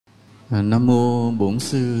Nam mô Bổn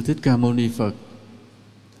Sư Thích Ca Mâu Ni Phật.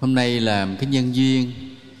 Hôm nay là cái nhân duyên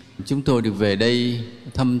chúng tôi được về đây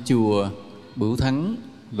thăm chùa Bửu Thắng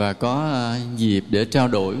và có dịp để trao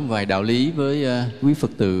đổi vài đạo lý với quý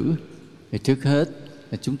Phật tử. Thì trước hết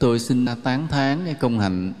chúng tôi xin tán thán cái công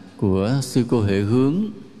hạnh của sư cô Huệ Hướng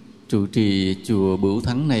trụ trì chùa Bửu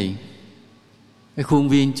Thắng này. Cái khuôn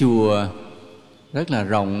viên chùa rất là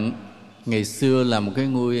rộng. Ngày xưa là một cái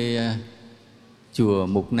ngôi chùa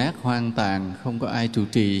mục nát hoang tàn, không có ai trụ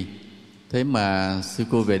trì. Thế mà sư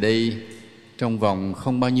cô về đây trong vòng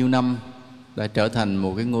không bao nhiêu năm đã trở thành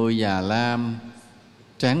một cái ngôi già lam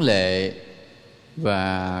tráng lệ,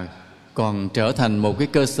 và còn trở thành một cái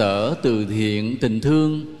cơ sở từ thiện tình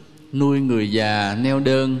thương, nuôi người già neo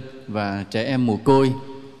đơn và trẻ em mồ côi.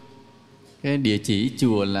 Cái địa chỉ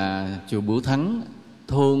chùa là chùa Bửu Thắng,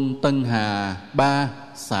 thôn Tân Hà 3,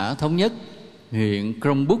 xã Thống Nhất, huyện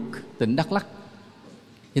Krông Búc, tỉnh Đắk Lắk.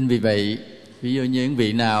 Nên vì vậy, ví dụ như những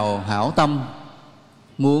vị nào hảo tâm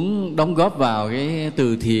muốn đóng góp vào cái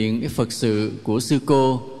từ thiện, cái Phật sự của sư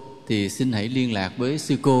cô, thì xin hãy liên lạc với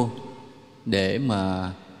sư cô để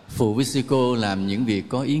mà phụ với sư cô làm những việc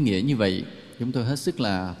có ý nghĩa như vậy. Chúng tôi hết sức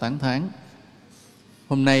là tán thán.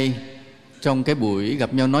 Hôm nay trong cái buổi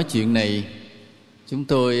gặp nhau nói chuyện này, chúng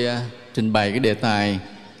tôi trình bày cái đề tài,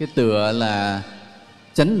 cái tựa là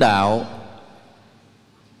chánh đạo.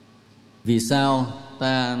 Vì sao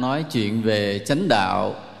ta nói chuyện về chánh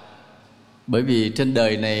đạo? Bởi vì trên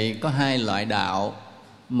đời này có hai loại đạo.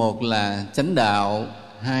 Một là chánh đạo,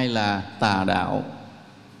 hai là tà đạo.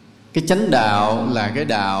 Cái chánh đạo là cái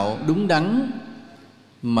đạo đúng đắn,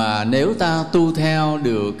 mà nếu ta tu theo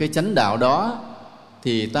được cái chánh đạo đó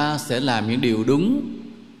thì ta sẽ làm những điều đúng,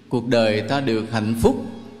 cuộc đời ta được hạnh phúc.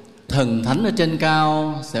 Thần thánh ở trên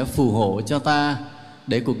cao sẽ phù hộ cho ta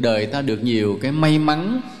để cuộc đời ta được nhiều cái may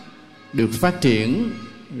mắn, được phát triển,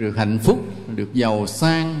 được hạnh phúc, được giàu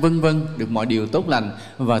sang, vân vân, được mọi điều tốt lành.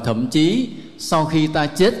 Và thậm chí sau khi ta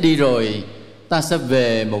chết đi rồi, ta sẽ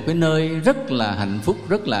về một cái nơi rất là hạnh phúc,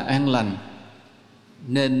 rất là an lành.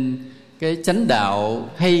 Nên cái chánh đạo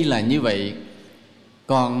hay là như vậy.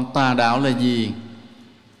 Còn tà đạo là gì?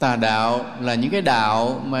 Tà đạo là những cái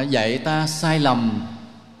đạo mà dạy ta sai lầm,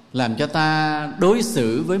 làm cho ta đối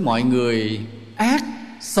xử với mọi người ác,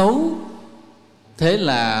 xấu. Thế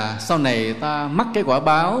là sau này ta mắc cái quả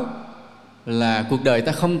báo là cuộc đời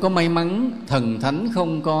ta không có may mắn, thần thánh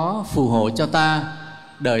không có phù hộ cho ta,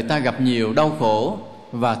 đời ta gặp nhiều đau khổ.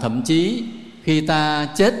 Và thậm chí khi ta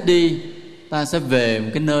chết đi, ta sẽ về một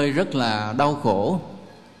cái nơi rất là đau khổ.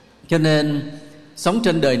 Cho nên sống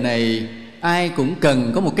trên đời này, ai cũng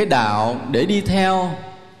cần có một cái đạo để đi theo.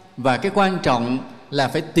 Và cái quan trọng là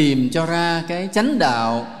phải tìm cho ra cái chánh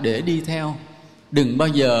đạo để đi theo. Đừng bao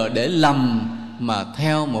giờ để lầm mà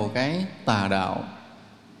theo một cái tà đạo.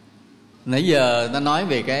 Nãy giờ ta nói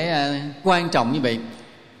về cái quan trọng như vậy.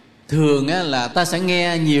 Thường là ta sẽ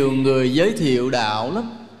nghe nhiều người giới thiệu đạo lắm,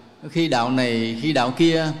 khi đạo này, khi đạo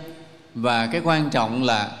kia. Và cái quan trọng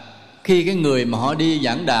là khi cái người mà họ đi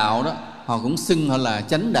giảng đạo đó, họ cũng xưng họ là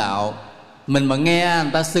chánh đạo. Mình mà nghe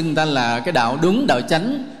người ta xưng người ta là cái đạo đúng, đạo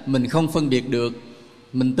chánh, mình không phân biệt được.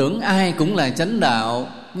 Mình tưởng ai cũng là chánh đạo,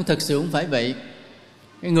 nhưng thật sự không phải vậy.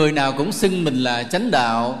 Cái người nào cũng xưng mình là chánh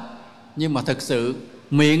đạo, nhưng mà thật sự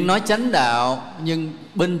miệng nói chánh đạo, nhưng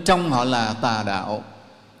bên trong họ là tà đạo.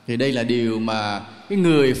 Thì đây là điều mà cái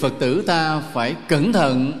người Phật tử ta phải cẩn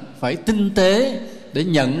thận, phải tinh tế để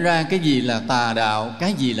nhận ra cái gì là tà đạo,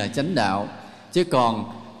 cái gì là chánh đạo. Chứ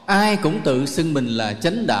còn ai cũng tự xưng mình là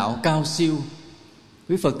chánh đạo cao siêu.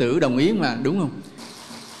 Quý Phật tử đồng ý mà, đúng không?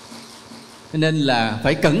 Nên là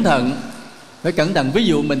phải cẩn thận. Phải cẩn thận. Ví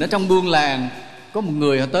dụ mình ở trong buôn làng, có một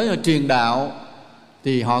người họ tới họ truyền đạo,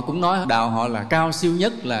 thì họ cũng nói đạo họ là cao siêu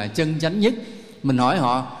nhất, là chân chánh nhất. Mình hỏi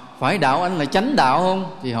họ, phải đạo anh là chánh đạo không?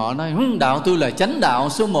 Thì họ nói, đạo tôi là chánh đạo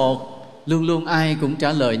số 1. Luôn luôn ai cũng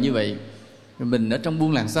trả lời như vậy. Mình ở trong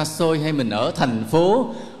buôn làng xa xôi, hay mình ở thành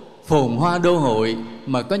phố phồn hoa đô hội,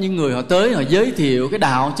 mà có những người họ tới họ giới thiệu cái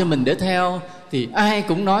đạo cho mình để theo, thì ai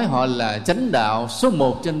cũng nói họ là chánh đạo số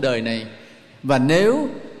 1 trên đời này. Và nếu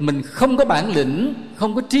mình không có bản lĩnh,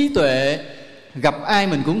 không có trí tuệ, gặp ai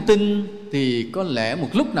mình cũng tin, thì có lẽ một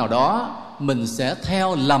lúc nào đó mình sẽ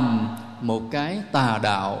theo lầm một cái tà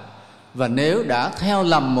đạo. Và nếu đã theo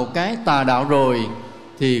lầm một cái tà đạo rồi,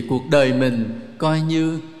 thì cuộc đời mình coi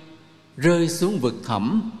như rơi xuống vực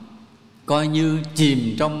thẳm, coi như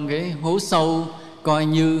chìm trong cái hố sâu, coi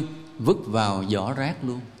như vứt vào giỏ rác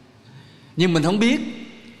luôn. Nhưng mình không biết,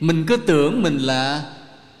 mình cứ tưởng mình là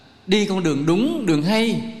đi con đường đúng, đường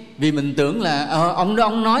hay. Vì mình tưởng là ông đó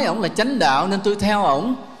ông nói ông là chánh đạo nên tôi theo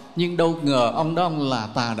ông. Nhưng đâu ngờ ông đó ông là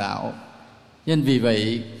tà đạo. Nên vì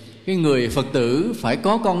vậy cái người Phật tử phải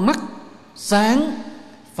có con mắt sáng,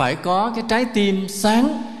 phải có cái trái tim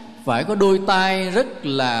sáng, phải có đôi tai rất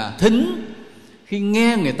là thính. Khi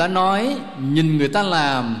nghe người ta nói, nhìn người ta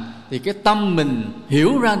làm, thì cái tâm mình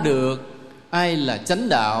hiểu ra được ai là chánh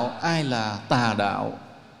đạo, ai là tà đạo.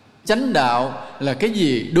 Chánh đạo là cái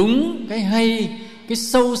gì đúng, cái hay, cái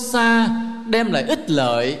sâu xa, đem lại ích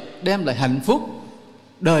lợi, đem lại hạnh phúc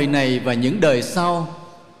đời này và những đời sau,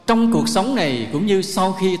 trong cuộc sống này cũng như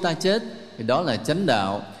sau khi ta chết, thì đó là chánh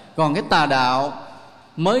đạo. Còn cái tà đạo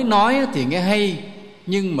mới nói thì nghe hay,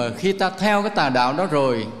 nhưng mà khi ta theo cái tà đạo đó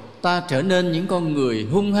rồi, ta trở nên những con người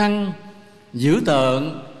hung hăng, dữ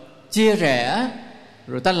tợn, chia rẽ,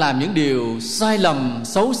 rồi ta làm những điều sai lầm,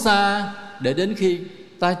 xấu xa, để đến khi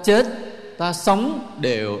ta chết, ta sống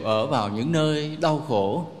đều ở vào những nơi đau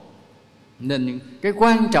khổ. Nên cái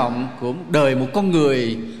quan trọng của đời một con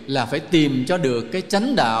người là phải tìm cho được cái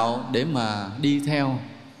chánh đạo để mà đi theo.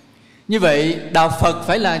 Như vậy đạo Phật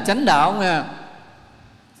phải là chánh đạo nha,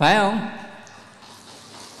 phải không?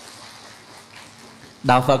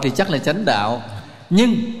 Đạo Phật thì chắc là chánh đạo,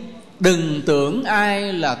 nhưng đừng tưởng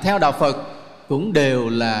ai là theo đạo Phật cũng đều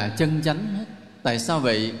là chân chánh hết. Tại sao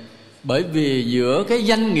vậy? Bởi vì giữa cái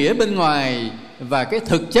danh nghĩa bên ngoài và cái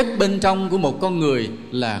thực chất bên trong của một con người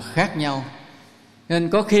là khác nhau. Nên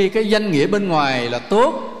có khi cái danh nghĩa bên ngoài là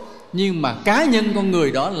tốt, nhưng mà cá nhân con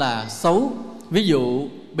người đó là xấu. Ví dụ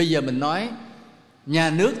bây giờ mình nói nhà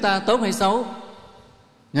nước ta tốt hay xấu?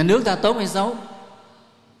 Nhà nước ta tốt hay xấu?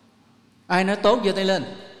 Ai nói tốt giơ tay lên.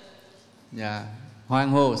 Dạ, hoan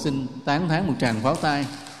hô, xin tán thán một tràng pháo tay.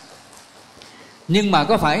 Nhưng mà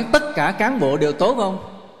có phải tất cả cán bộ đều tốt không?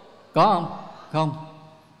 Có không? Không.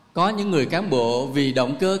 Có những người cán bộ vì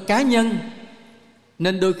động cơ cá nhân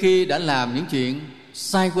nên đôi khi đã làm những chuyện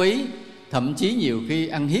sai quấy, thậm chí nhiều khi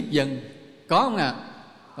ăn hiếp dân. Có không ạ?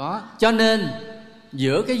 Có. Cho nên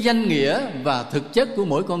giữa cái danh nghĩa và thực chất của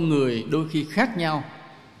mỗi con người đôi khi khác nhau.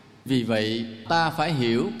 Vì vậy ta phải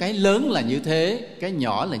hiểu cái lớn là như thế, cái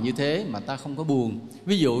nhỏ là như thế mà ta không có buồn.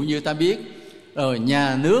 Ví dụ như ta biết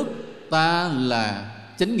nhà nước ta là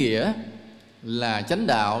chánh nghĩa, là chánh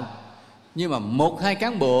đạo, nhưng mà một hai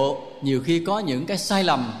cán bộ nhiều khi có những cái sai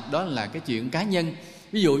lầm, đó là cái chuyện cá nhân.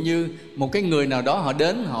 Ví dụ như một cái người nào đó họ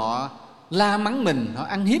đến, họ la mắng mình, họ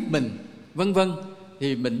ăn hiếp mình, vân vân,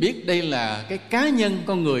 thì mình biết đây là cái cá nhân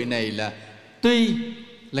con người này là tuy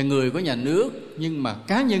là người của nhà nước, nhưng mà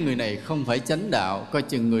cá nhân người này không phải chánh đạo, coi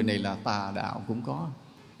chừng người này là tà đạo cũng có.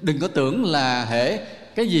 Đừng có tưởng là hễ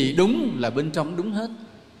cái gì đúng là bên trong đúng hết.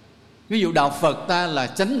 Ví dụ đạo Phật ta là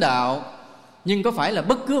chánh đạo, nhưng có phải là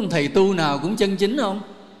bất cứ ông thầy tu nào cũng chân chính không?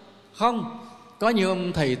 Không. Có nhiều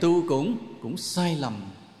ông thầy tu cũng sai lầm,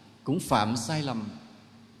 cũng phạm sai lầm.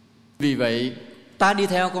 Vì vậy ta đi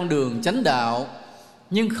theo con đường chánh đạo,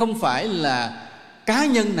 nhưng không phải là cá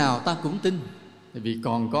nhân nào ta cũng tin. Tại vì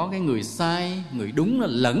còn có cái người sai, người đúng là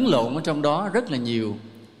lẫn lộn ở trong đó rất là nhiều.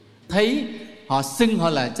 Thấy họ xưng họ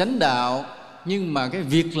là chánh đạo, nhưng mà cái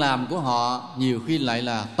việc làm của họ nhiều khi lại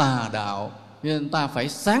là tà đạo. Nên ta phải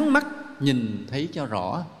sáng mắt nhìn thấy cho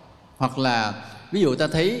rõ. Hoặc là ví dụ ta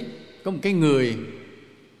thấy có một cái người,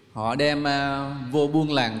 họ đem vô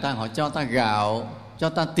buôn làng ta, họ cho ta gạo, cho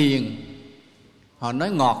ta tiền, họ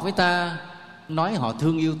nói ngọt với ta, nói họ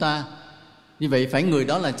thương yêu ta. Như vậy phải người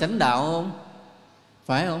đó là chánh đạo không?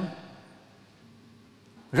 Phải không?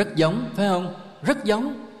 Rất giống, phải không? Rất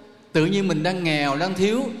giống. Tự nhiên mình đang nghèo, đang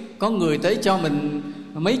thiếu, có người tới cho mình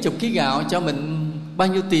mấy chục ký gạo, cho mình bao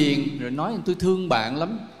nhiêu tiền, rồi nói tôi thương bạn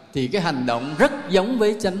lắm, thì cái hành động rất giống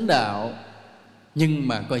với chánh đạo, nhưng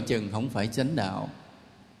mà coi chừng không phải chánh đạo.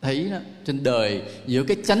 Thấy đó, trên đời giữa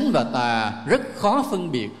cái chánh và tà rất khó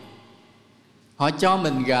phân biệt. Họ cho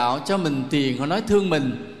mình gạo, cho mình tiền, họ nói thương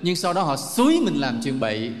mình, nhưng sau đó họ xúi mình làm chuyện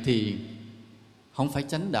bậy thì không phải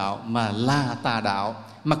chánh đạo mà là tà đạo.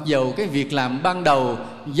 Mặc dầu cái việc làm ban đầu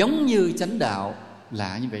giống như chánh đạo,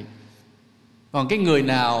 lạ như vậy. Còn cái người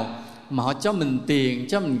nào mà họ cho mình tiền,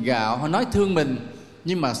 cho mình gạo, họ nói thương mình,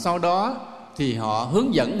 nhưng mà sau đó thì họ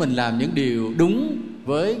hướng dẫn mình làm những điều đúng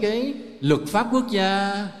với cái luật pháp quốc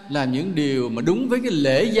gia, làm những điều mà đúng với cái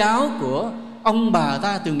lễ giáo của ông bà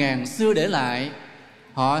ta từ ngàn xưa để lại.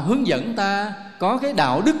 Họ hướng dẫn ta có cái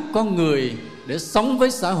đạo đức con người để sống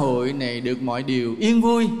với xã hội này được mọi điều yên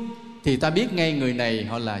vui, thì ta biết ngay người này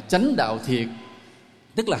họ là chánh đạo thiệt.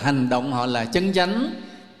 Tức là hành động họ là chân chánh,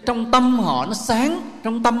 trong tâm họ nó sáng,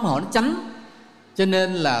 trong tâm họ nó chánh. Cho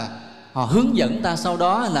nên là họ hướng dẫn ta sau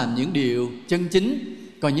đó làm những điều chân chính.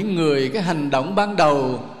 Còn những người cái hành động ban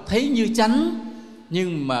đầu thấy như chánh,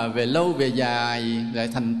 nhưng mà về lâu về dài lại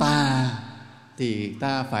thành tà, thì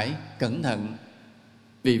ta phải cẩn thận.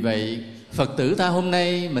 Vì vậy Phật tử ta hôm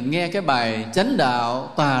nay mình nghe cái bài chánh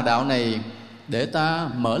đạo, tà đạo này để ta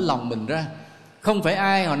mở lòng mình ra. Không phải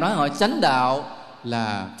ai họ nói họ chánh đạo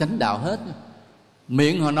là chánh đạo hết.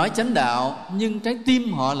 Miệng họ nói chánh đạo nhưng trái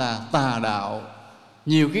tim họ là tà đạo.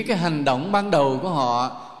 Nhiều cái hành động ban đầu của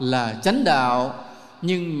họ là chánh đạo,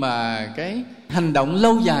 nhưng mà cái hành động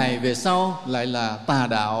lâu dài về sau lại là tà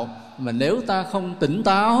đạo. Mà nếu ta không tỉnh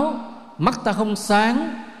táo, mắt ta không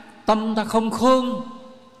sáng, tâm ta không khôn,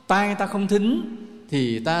 tai ta không thính,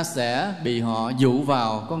 thì ta sẽ bị họ dụ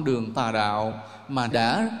vào con đường tà đạo. Mà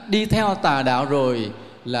đã đi theo tà đạo rồi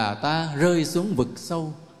là ta rơi xuống vực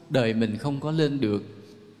sâu, đời mình không có lên được.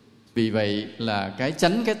 Vì vậy là cái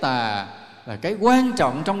chánh cái tà là cái quan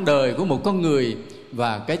trọng trong đời của một con người.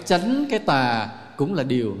 Và cái chánh cái tà cũng là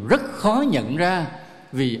điều rất khó nhận ra,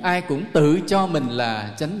 vì ai cũng tự cho mình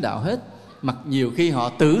là chánh đạo hết. Mặc nhiều khi họ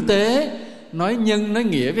tử tế, nói nhân nói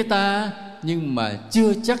nghĩa với ta, nhưng mà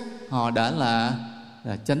chưa chắc họ đã là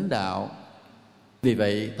chánh đạo. Vì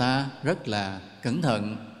vậy ta rất là cẩn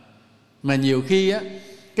thận. Mà nhiều khi á,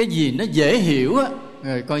 cái gì nó dễ hiểu á,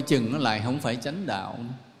 rồi coi chừng nó lại không phải chánh đạo.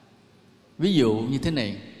 Ví dụ như thế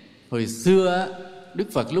này. Hồi xưa á, Đức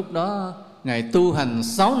Phật lúc đó Ngài tu hành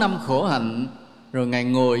 6 năm khổ hạnh, rồi Ngài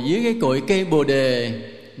ngồi dưới cái cội cây Bồ Đề,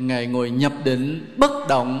 Ngài ngồi nhập định bất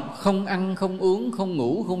động, không ăn, không uống, không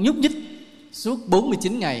ngủ, không nhúc nhích suốt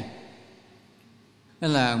 49 ngày.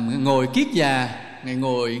 Nên là ngồi kiết già, Ngài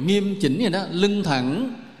ngồi nghiêm chỉnh vậy đó, lưng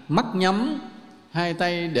thẳng, mắt nhắm, hai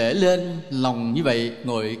tay để lên lòng như vậy,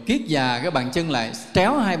 ngồi kiết già, cái bàn chân lại,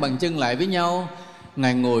 tréo hai bàn chân lại với nhau.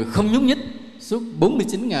 Ngài ngồi không nhúc nhích suốt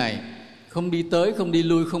 49 ngày, không đi tới, không đi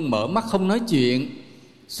lui, không mở mắt, không nói chuyện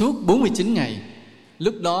suốt 49 ngày.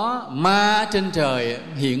 Lúc đó ma trên trời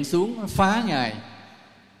hiện xuống phá Ngài.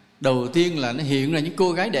 Đầu tiên là nó hiện ra những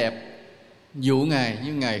cô gái đẹp dụ Ngài,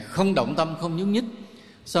 nhưng Ngài không động tâm, không nhúc nhích.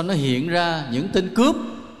 Sau nó hiện ra những tên cướp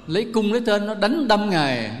lấy cung lấy tên nó đánh đâm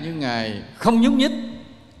Ngài, nhưng Ngài không nhúc nhích.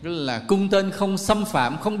 Đó là cung tên không xâm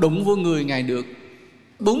phạm, không đụng vô người Ngài được.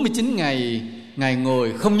 49 ngày Ngài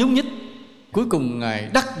ngồi không nhúc nhích. Cuối cùng Ngài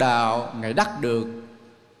đắc đạo, Ngài đắc được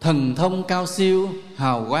thần thông cao siêu,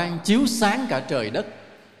 hào quang chiếu sáng cả trời đất.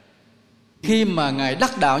 Khi mà Ngài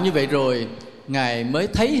đắc đạo như vậy rồi, Ngài mới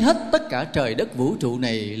thấy hết tất cả trời đất vũ trụ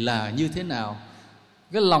này là như thế nào.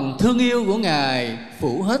 Cái lòng thương yêu của Ngài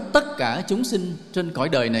phủ hết tất cả chúng sinh trên cõi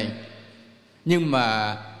đời này. Nhưng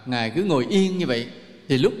mà Ngài cứ ngồi yên như vậy,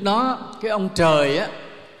 thì lúc đó cái ông trời á,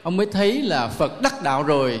 ông mới thấy là Phật đắc đạo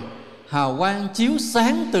rồi. Hào quang chiếu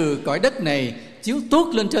sáng từ cõi đất này chiếu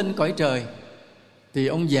tuốt lên trên cõi trời. Thì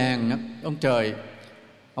ông vàng, ông trời,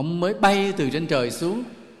 ông mới bay từ trên trời xuống.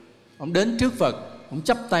 Ông đến trước Phật, ông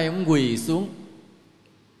chắp tay, ông quỳ xuống.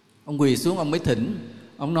 Ông quỳ xuống, ông mới thỉnh.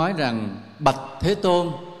 Ông nói rằng: bạch Thế Tôn.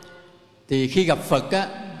 Thì khi gặp Phật á,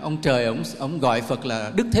 ông trời ông gọi Phật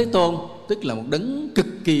là Đức Thế Tôn, tức là một đấng cực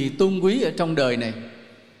kỳ tôn quý ở trong đời này.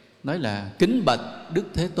 Nói là: kính bạch Đức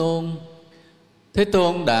Thế Tôn. Thế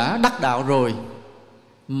Tôn đã đắc đạo rồi,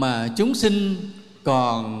 mà chúng sinh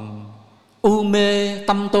còn u mê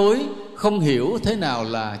tâm tối, không hiểu thế nào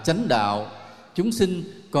là chánh đạo. Chúng sinh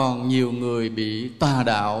còn nhiều người bị tà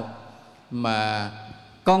đạo, mà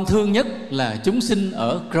con thương nhất là chúng sinh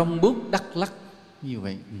ở Krông Búc, Đắk Lắk như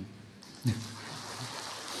vậy.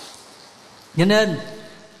 Cho nên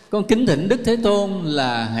con kính thỉnh Đức Thế Tôn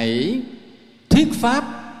là hãy thuyết pháp,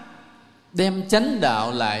 đem chánh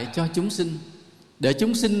đạo lại cho chúng sinh, để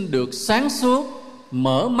chúng sinh được sáng suốt,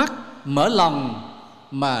 mở mắt, mở lòng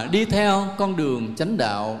mà đi theo con đường chánh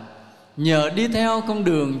đạo. Nhờ đi theo con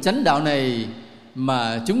đường chánh đạo này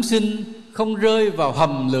mà chúng sinh không rơi vào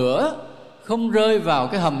hầm lửa, không rơi vào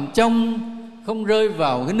cái hầm trong, không rơi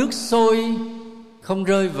vào cái nước sôi, không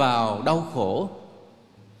rơi vào đau khổ.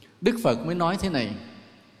 Đức Phật mới nói thế này: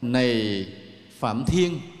 này Phạm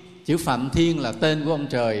Thiên. Chữ Phạm Thiên là tên của ông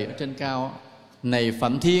trời ở trên cao. Này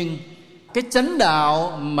Phạm Thiên, cái chánh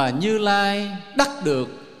đạo mà Như Lai đắc được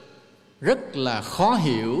rất là khó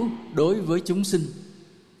hiểu đối với chúng sinh,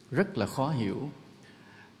 rất là khó hiểu.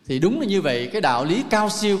 Thì đúng là như vậy, cái đạo lý cao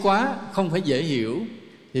siêu quá, không phải dễ hiểu.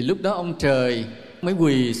 Thì lúc đó ông trời mới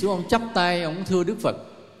quỳ xuống, ông chắp tay, ông thưa Đức Phật: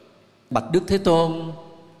 bạch Đức Thế Tôn,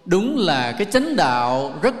 đúng là cái chánh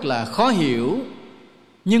đạo rất là khó hiểu,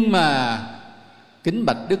 nhưng mà kính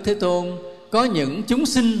bạch Đức Thế Tôn, có những chúng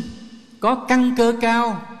sinh có căn cơ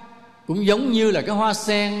cao, cũng giống như là cái hoa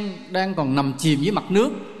sen đang còn nằm chìm dưới mặt nước,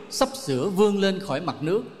 sắp sửa vươn lên khỏi mặt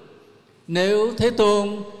nước. Nếu Thế Tôn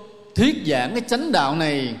thuyết giảng cái chánh đạo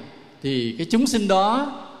này, thì cái chúng sinh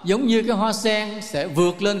đó giống như cái hoa sen sẽ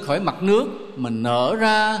vượt lên khỏi mặt nước, mà nở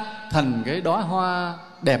ra thành cái đóa hoa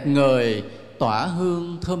đẹp ngời, tỏa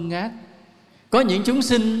hương thơm ngát. Có những chúng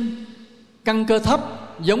sinh căn cơ thấp,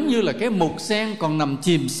 giống như là cái mục sen còn nằm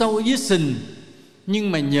chìm sâu dưới sình.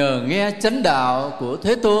 Nhưng mà nhờ nghe chánh đạo của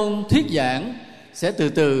Thế Tôn thuyết giảng, sẽ từ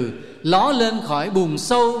từ ló lên khỏi bùn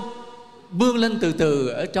sâu, vươn lên từ từ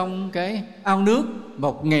ở trong cái ao nước.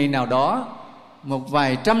 Một ngày nào đó, một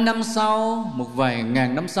vài trăm năm sau, một vài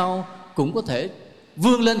ngàn năm sau, cũng có thể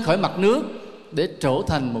vươn lên khỏi mặt nước để trổ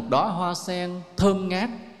thành một đóa hoa sen thơm ngát.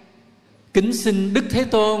 Kính xin Đức Thế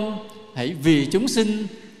Tôn hãy vì chúng sinh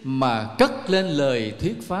mà cất lên lời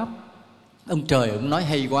thuyết pháp. Ông trời ông nói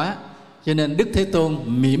hay quá, cho nên Đức Thế Tôn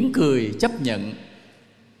mỉm cười chấp nhận.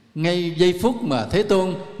 Ngay giây phút mà Thế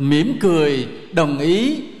Tôn mỉm cười đồng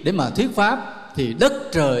ý để mà thuyết pháp, thì đất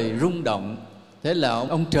trời rung động. Thế là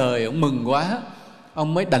ông trời ông mừng quá,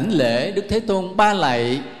 ông mới đảnh lễ Đức Thế Tôn 3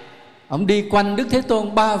 lạy. Ông đi quanh Đức Thế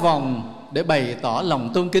Tôn 3 vòng để bày tỏ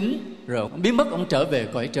lòng tôn kính. Rồi ông biến mất, ông trở về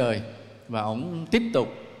cõi trời. Và ông tiếp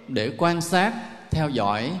tục để quan sát, theo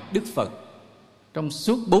dõi Đức Phật trong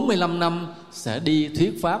suốt 45 năm sẽ đi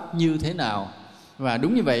thuyết pháp như thế nào. Và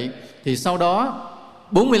đúng như vậy, thì sau đó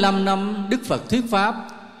 45 năm Đức Phật thuyết pháp,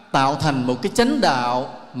 tạo thành một cái chánh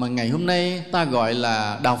đạo mà ngày hôm nay ta gọi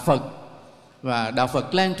là đạo Phật. Và đạo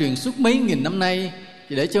Phật lan truyền suốt mấy nghìn năm nay,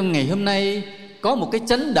 thì để cho ngày hôm nay có một cái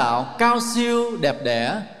chánh đạo cao siêu đẹp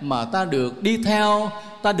đẽ mà ta được đi theo,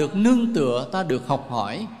 ta được nương tựa, ta được học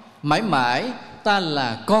hỏi. Mãi mãi ta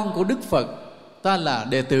là con của Đức Phật, ta là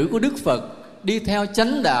đệ tử của Đức Phật, đi theo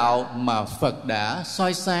chánh đạo mà Phật đã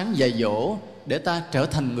soi sáng dạy dỗ để ta trở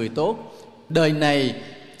thành người tốt. Đời này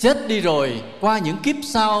chết đi rồi, qua những kiếp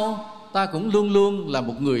sau ta cũng luôn luôn là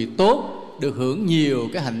một người tốt, được hưởng nhiều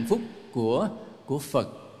cái hạnh phúc của Phật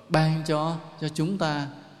ban cho chúng ta.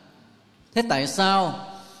 Thế tại sao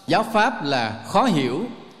giáo pháp là khó hiểu?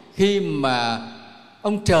 Khi mà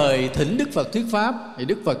ông trời thỉnh Đức Phật thuyết pháp, thì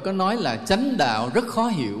Đức Phật có nói là chánh đạo rất khó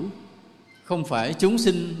hiểu, không phải chúng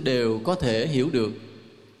sinh đều có thể hiểu được.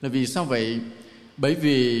 Là vì sao vậy? Bởi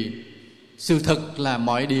vì sự thật là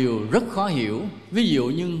mọi điều rất khó hiểu. Ví dụ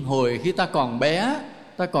như hồi khi ta còn bé,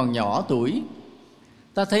 ta còn nhỏ tuổi,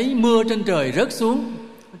 ta thấy mưa trên trời rớt xuống,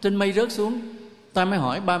 trên mây rớt xuống, ta mới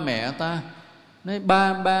hỏi ba mẹ ta, nói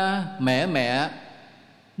ba mẹ,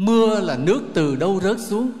 mưa là nước từ đâu rớt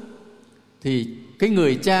xuống? Thì cái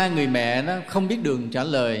người cha người mẹ nó không biết đường trả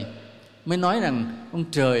lời, mới nói rằng ông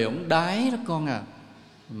trời ổng đái đó con à,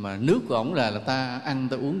 mà nước của ổng là ta ăn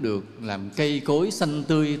ta uống được, làm cây cối xanh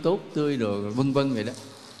tươi tốt tươi rồi vân vân vậy đó.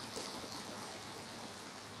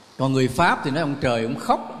 Còn người Pháp thì nói ông trời ổng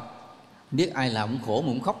khóc, biết ai làm ổng khổ mà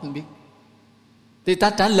ổng khóc không biết. Thì ta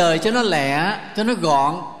trả lời cho nó lẹ, cho nó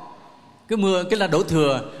gọn, cái mưa cái là đổ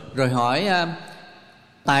thừa. Rồi hỏi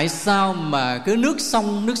tại sao mà cứ nước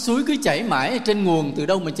sông nước suối cứ chảy mãi, trên nguồn từ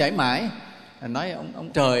đâu mà chảy mãi? Nói ông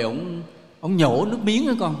trời ông nhổ nước miếng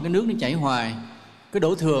đó con, cái nước nó chảy hoài, cứ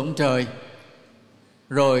đổ thừa ông trời.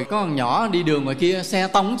 Rồi có con nhỏ đi đường ngoài kia xe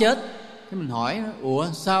tông chết, cái mình hỏi ủa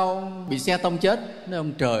sao bị xe tông chết? Nói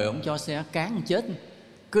ông trời ông cho xe cán chết,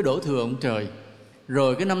 cứ đổ thừa ông trời.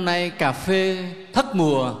 Rồi cái năm nay cà phê thất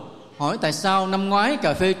mùa, hỏi tại sao năm ngoái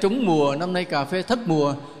cà phê trúng mùa, năm nay cà phê thất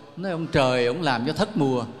mùa? Nói ông trời ông làm cho thất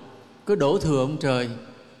mùa, cứ đổ thừa ông trời.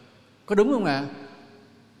 Có đúng không ạ?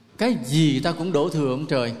 Cái gì ta cũng đổ thừa ông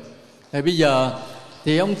trời. Thì bây giờ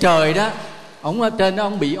thì ông trời đó, ông ở trên đó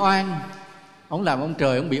ông bị oan, ông làm ông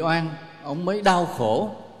trời ông bị oan, ông mới đau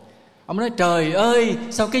khổ. Ông nói trời ơi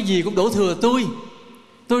sao cái gì cũng đổ thừa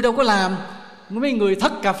tôi đâu có làm. Mấy người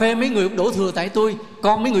thất cà phê mấy người cũng đổ thừa tại tôi,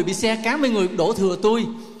 còn mấy người bị xe cán mấy người cũng đổ thừa tôi,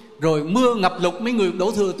 rồi mưa ngập lụt mấy người cũng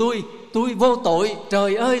đổ thừa tôi vô tội,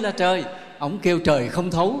 trời ơi là trời. Ông kêu trời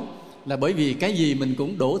không thấu, là bởi vì cái gì mình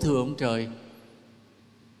cũng đổ thừa ông trời.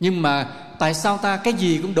 Nhưng mà tại sao ta cái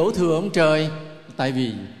gì cũng đổ thừa ông trời? Tại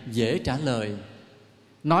vì dễ trả lời.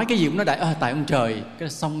 Nói cái gì cũng nói đại tại ông trời, cái là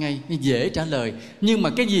xong ngay, dễ trả lời. Nhưng mà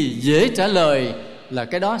cái gì dễ trả lời là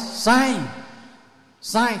cái đó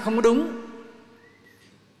sai, không có đúng.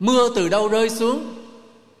 Mưa từ đâu rơi xuống?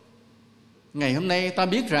 Ngày hôm nay ta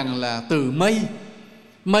biết rằng là từ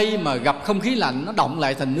mây mà gặp không khí lạnh nó động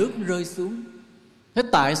lại thành nước rơi xuống. Thế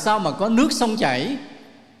tại sao mà có nước sông chảy?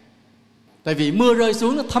 Tại vì mưa rơi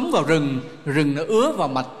xuống nó thấm vào rừng nó ứa vào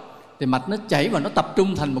mạch, thì mạch nó chảy và nó tập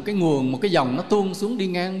trung thành một cái nguồn, một cái dòng nó tuôn xuống đi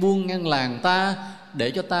ngang buôn ngang làng ta,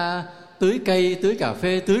 để cho ta tưới cây, tưới cà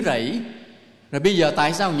phê, tưới rẫy. Rồi bây giờ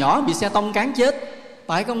tại sao nhỏ bị xe tông cán chết?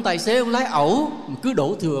 Tại cái ông tài xế ông lái ẩu mà cứ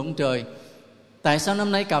đổ thừa ông trời. Tại sao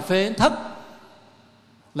năm nay cà phê thấp?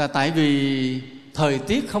 Là tại vì thời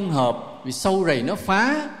tiết không hợp, vì sâu rầy nó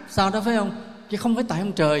phá, sao đó phải không? Chứ không phải tại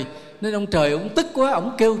ông trời. Nên ông trời ông tức quá,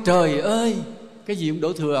 ông kêu trời ơi, cái gì cũng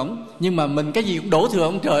đổ thừa ổng. Nhưng mà mình cái gì cũng đổ thừa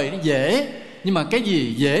ông trời nó dễ. Nhưng mà cái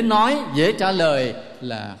gì dễ nói, dễ trả lời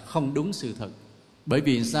là không đúng sự thật. Bởi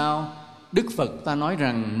vì sao? Đức Phật ta nói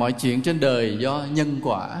rằng mọi chuyện trên đời do nhân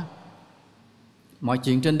quả. Mọi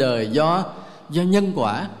chuyện trên đời do nhân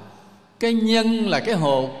quả. Cái nhân là cái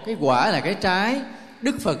hột, cái quả là cái trái.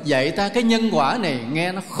 Đức Phật dạy ta cái nhân quả này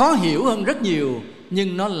nghe nó khó hiểu hơn rất nhiều,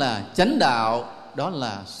 nhưng nó là chánh đạo, đó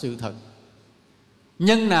là sự thật.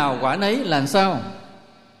 Nhân nào quả nấy là làm sao?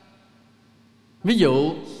 Ví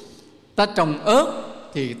dụ ta trồng ớt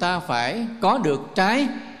thì ta phải có được trái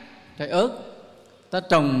ớt. Ta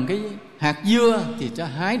trồng cái hạt dưa thì ta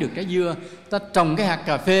hái được trái dưa. Ta trồng cái hạt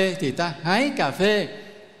cà phê thì ta hái cà phê.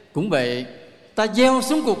 Cũng vậy, ta gieo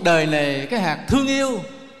xuống cuộc đời này cái hạt thương yêu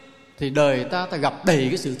thì đời ta gặp đầy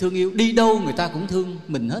cái sự thương yêu. Đi đâu người ta cũng thương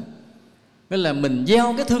mình hết. Nên là mình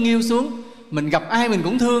gieo cái thương yêu xuống, mình gặp ai mình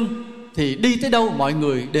cũng thương, thì đi tới đâu mọi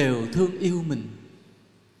người đều thương yêu mình.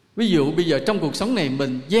 Ví dụ bây giờ trong cuộc sống này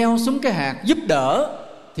mình gieo xuống cái hạt giúp đỡ,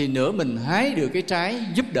 thì nữa mình hái được cái trái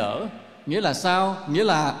giúp đỡ. Nghĩa là sao? Nghĩa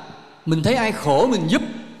là mình thấy ai khổ mình giúp,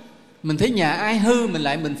 mình thấy nhà ai hư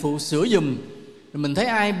mình phụ sửa giùm, mình thấy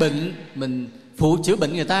ai bệnh mình phụ chữa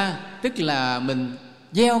bệnh người ta. Tức là mình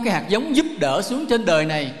gieo cái hạt giống giúp đỡ xuống trên đời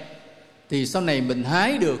này, thì sau này mình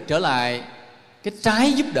hái được trở lại cái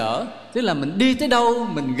trái giúp đỡ. Tức là mình đi tới đâu,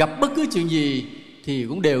 mình gặp bất cứ chuyện gì thì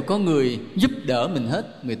cũng đều có người giúp đỡ mình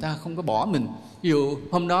hết. Người ta không có bỏ mình. Ví dụ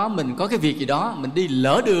hôm đó mình có cái việc gì đó, mình đi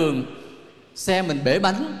lỡ đường, xe mình bể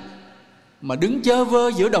bánh, mà đứng chơ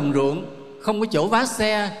vơ giữa đồng ruộng, không có chỗ vá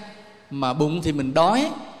xe, mà bụng thì mình đói,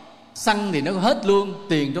 xăng thì nó hết luôn,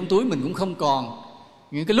 tiền trong túi mình cũng không còn.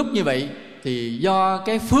 Những cái lúc như vậy thì do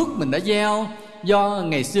cái phước mình đã gieo, do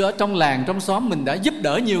ngày xưa ở trong làng, trong xóm mình đã giúp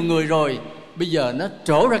đỡ nhiều người rồi, bây giờ nó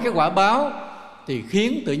trổ ra cái quả báo, thì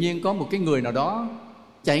khiến tự nhiên có một cái người nào đó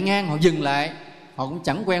chạy ngang, họ dừng lại. Họ cũng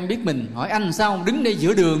chẳng quen biết mình, hỏi anh sao không đứng đây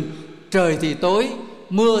giữa đường, trời thì tối,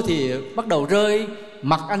 mưa thì bắt đầu rơi,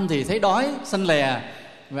 mặt anh thì thấy đói xanh lè,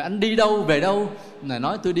 và anh đi đâu về đâu? Là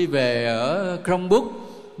nói tôi đi về ở Krông Búc,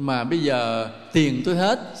 mà bây giờ tiền tôi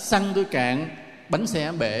hết, xăng tôi cạn, bánh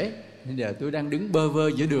xe bể, bây giờ tôi đang đứng bơ vơ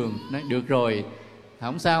giữa đường. Nói được rồi,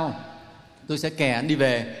 không sao, tôi sẽ kè anh đi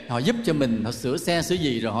về. Họ giúp cho mình, họ sửa xe sửa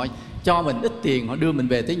gì, rồi họ cho mình ít tiền, họ đưa mình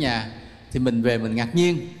về tới nhà. Thì mình về mình ngạc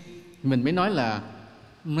nhiên, mình mới nói là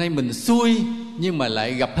hôm nay mình xui nhưng mà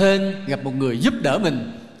lại gặp hên, gặp một người giúp đỡ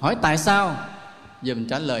mình. Hỏi tại sao? Giờ mình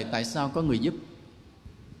trả lời tại sao có người giúp.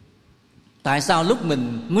 Tại sao lúc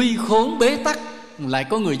mình nguy khốn bế tắc lại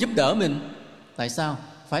có người giúp đỡ mình? Tại sao?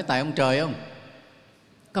 Phải tại ông trời không?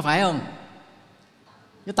 Có phải không?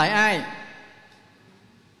 Chứ tại ai?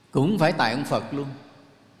 Cũng phải tại ông Phật luôn.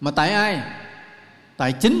 Mà tại ai?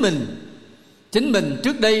 Tại chính mình. Chính mình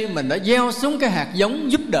trước đây mình đã gieo xuống cái hạt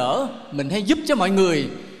giống giúp đỡ, mình hay giúp cho mọi người.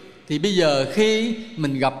 Thì bây giờ khi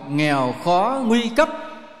mình gặp nghèo khó nguy cấp,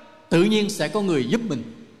 tự nhiên sẽ có người giúp mình.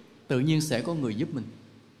 Tự nhiên sẽ có người giúp mình.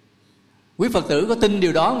 Quý Phật tử có tin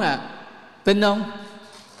điều đó không ạ? Tin không?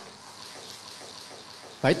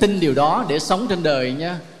 Phải tin điều đó để sống trên đời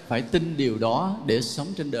nha. Phải tin điều đó để sống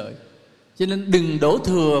trên đời. Cho nên đừng đổ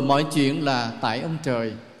thừa mọi chuyện là tại ông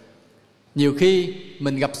trời. Nhiều khi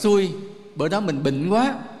mình gặp xui, bữa đó mình bệnh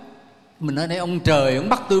quá, mình nói đây ông trời ông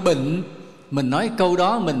bắt tôi bệnh, mình nói câu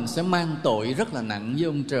đó mình sẽ mang tội rất là nặng với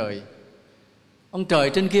ông trời. Ông trời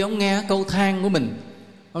trên kia ông nghe câu than của mình.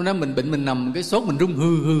 Hôm đó mình bệnh, mình nằm cái sốt mình run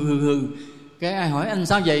hư. Cái ai hỏi anh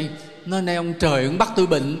sao vậy? Nói nay ông trời ông bắt tôi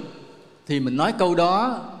bệnh. Thì mình nói câu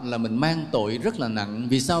đó là mình mang tội rất là nặng.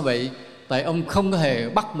 Vì sao vậy? Tại ông không có hề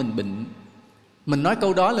bắt mình bệnh. Mình nói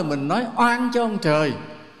câu đó là mình nói oan cho ông trời.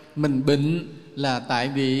 Mình bệnh là tại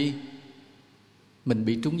vì mình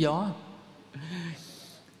bị trúng gió,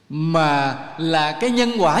 mà là cái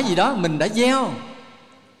nhân quả gì đó mình đã gieo.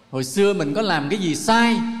 Hồi xưa mình có làm cái gì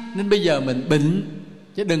sai nên bây giờ mình bệnh.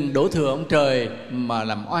 Chứ đừng đổ thừa ông trời mà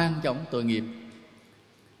làm oan cho ông tội nghiệp.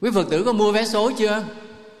 Quý Phật tử có mua vé số chưa?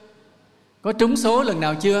 Có trúng số lần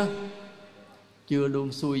nào chưa? Chưa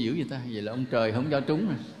luôn, xui dữ vậy ta. Vậy là ông trời không cho trúng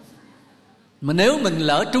rồi. Mà nếu mình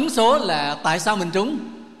lỡ trúng số là tại sao mình trúng?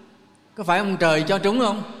 Có phải ông trời cho trúng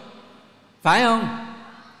không? Phải không?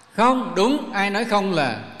 Không, đúng. Ai nói không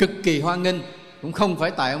là cực kỳ hoan nghênh. Cũng không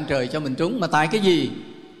phải tại ông trời cho mình trúng. Mà tại cái gì?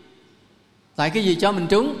 Tại cái gì cho mình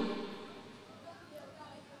trúng?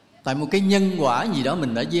 Tại một cái nhân quả gì đó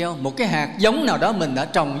mình đã gieo. Một cái hạt giống nào đó mình đã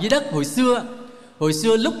trồng dưới đất hồi xưa. Hồi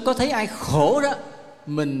xưa lúc có thấy ai khổ đó,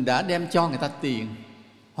 mình đã đem cho người ta tiền.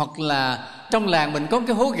 Hoặc là trong làng mình có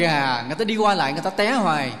cái hố gà, người ta đi qua lại người ta té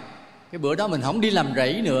hoài. Cái bữa đó mình không đi làm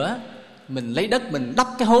rẫy nữa, mình lấy đất mình đắp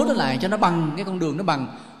cái hố đó lại cho nó bằng, cái con đường nó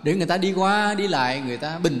bằng, để người ta đi qua đi lại người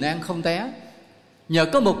ta bình an không té. Nhờ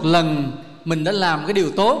có một lần mình đã làm cái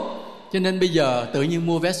điều tốt, cho nên bây giờ tự nhiên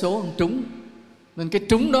mua vé số không trúng. Nên cái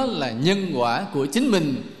trúng đó là nhân quả của chính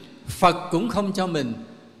mình. Phật cũng không cho mình,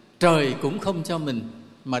 trời cũng không cho mình,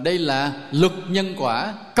 mà đây là luật nhân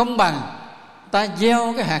quả công bằng. Ta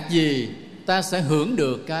gieo cái hạt gì, ta sẽ hưởng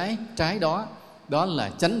được cái trái đó. Đó là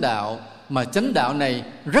chánh đạo. Mà chánh đạo này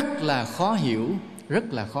rất là khó hiểu,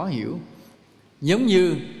 rất là khó hiểu. Giống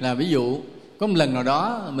như là ví dụ có một lần nào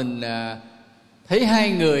đó mình thấy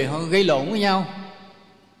hai người họ gây lộn với nhau,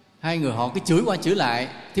 hai người họ cứ chửi qua chửi lại,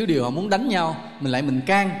 thiếu điều họ muốn đánh nhau, mình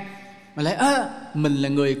can, mình lại mình là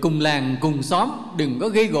người cùng làng cùng xóm, đừng có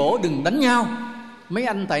gây gỗ, đừng đánh nhau. Mấy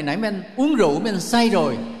anh tại nãy mấy anh uống rượu, mấy anh say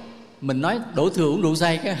rồi. Mình nói đổ thừa uống rượu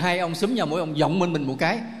say, cái hai ông xúm nhau, mỗi ông giọng mình một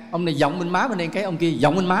cái, ông này giọng bên má bên đây một cái, ông kia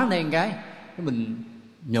giọng bên má bên đây một cái mình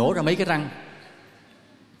nhổ ra mấy cái răng.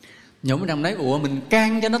 Nhổ mấy răng nói ủa mình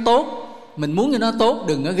can cho nó tốt, mình muốn cho nó tốt,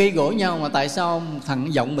 đừng có gây gỗ nhau, mà tại sao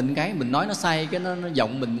thằng giọng mình cái, mình nói nó say cái nó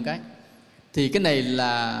giọng mình một cái. Thì cái này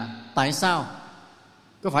là tại sao?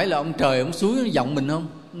 Có phải là ông trời ông xúi nó giọng mình không,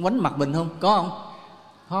 quánh mặt mình không? Có không?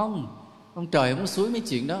 Không, ông trời không có xúi mấy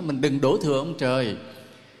chuyện đó, mình đừng đổ thừa ông trời.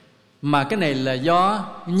 Mà cái này là do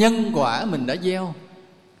nhân quả mình đã gieo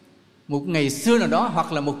một ngày xưa nào đó,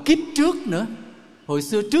 hoặc là một kiếp trước nữa. Hồi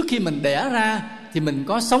xưa trước khi mình đẻ ra thì mình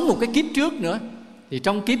có sống một cái kiếp trước nữa, thì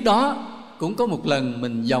trong kiếp đó cũng có một lần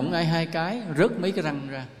mình giọng ai hai cái rớt mấy cái răng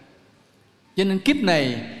ra. Cho nên kiếp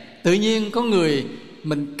này tự nhiên có người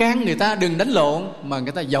mình can người ta đừng đánh lộn, mà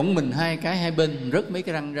người ta giọng mình hai cái hai bên rớt mấy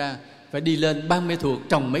cái răng ra, phải đi lên 30 thuộc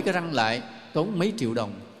trồng mấy cái răng lại, tốn mấy triệu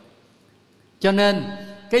đồng. Cho nên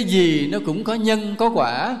cái gì nó cũng có nhân có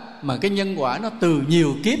quả, mà cái nhân quả nó từ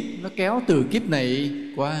nhiều kiếp, nó kéo từ kiếp này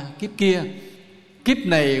qua kiếp kia. Kiếp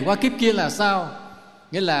này qua kiếp kia là sao?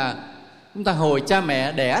 Nghĩa là chúng ta hồi cha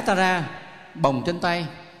mẹ đẻ ta ra bồng trên tay,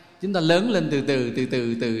 chúng ta lớn lên từ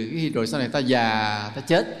từ rồi sau này ta già ta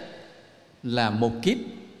chết, là một kiếp.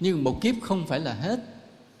 Nhưng một kiếp không phải là hết,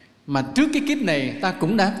 mà trước cái kiếp này ta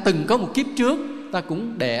cũng đã từng có một kiếp trước, ta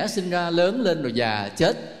cũng đẻ sinh ra lớn lên rồi già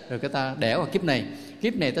chết, rồi cái ta đẻ qua kiếp này.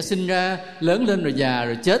 Kiếp này ta sinh ra lớn lên rồi già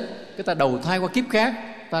rồi chết, cái ta đầu thai qua kiếp khác,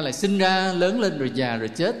 ta lại sinh ra lớn lên rồi già rồi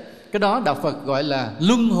chết. Cái đó đạo Phật gọi là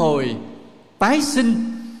luân hồi tái sinh.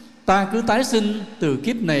 Ta cứ tái sinh từ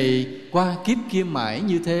kiếp này qua kiếp kia mãi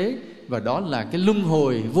như thế, và đó là cái luân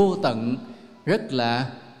hồi vô tận, rất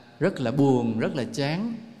là buồn, rất là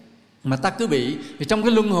chán. Mà ta cứ bị thì trong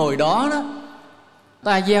cái luân hồi đó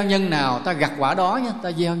ta gieo nhân nào ta gặt quả đó nha,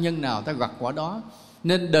 ta gieo nhân nào ta gặt quả đó.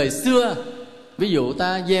 Nên đời xưa ví dụ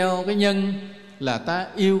ta gieo cái nhân là ta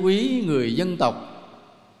yêu quý người dân tộc,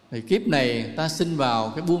 thì kiếp này ta sinh vào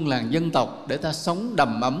cái buôn làng dân tộc để ta sống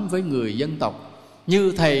đầm ấm với người dân tộc.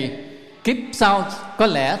 Như thầy, kiếp sau có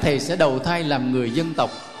lẽ thầy sẽ đầu thai làm người dân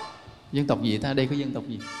tộc. Dân tộc gì ta? Đây có dân tộc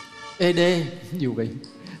gì? ED, dù vậy.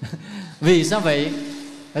 Vì sao vậy?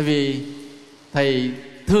 Tại vì thầy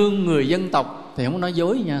thương người dân tộc, thầy không có nói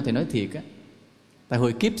dối nha, thầy nói thiệt á. Tại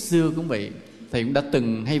hồi kiếp xưa cũng vậy, thầy cũng đã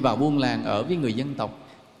từng hay vào buôn làng ở với người dân tộc.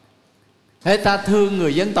 Thế ta thương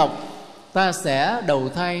người dân tộc, ta sẽ đầu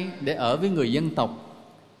thai để ở với người dân tộc,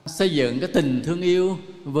 xây dựng cái tình thương yêu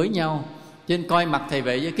với nhau. Cho nên coi mặt thầy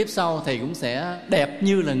vậy, với kiếp sau thầy cũng sẽ đẹp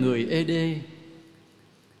như là người ED.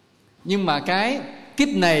 Nhưng mà cái kiếp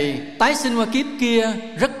này tái sinh qua kiếp kia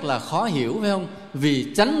rất là khó hiểu, phải không? Vì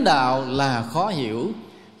chánh đạo là khó hiểu.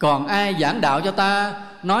 Còn ai giảng đạo cho ta,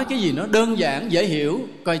 nói cái gì nó đơn giản dễ hiểu,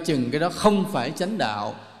 coi chừng cái đó không phải chánh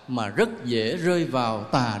đạo, mà rất dễ rơi vào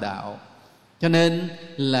tà đạo. Cho nên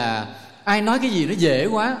là ai nói cái gì nó dễ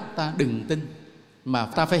quá, ta đừng tin. Mà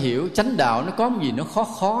ta phải hiểu chánh đạo nó có cái gì nó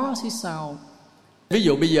khó xí sao. Ví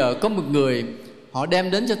dụ bây giờ có một người, họ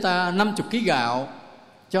đem đến cho ta 50 kg gạo,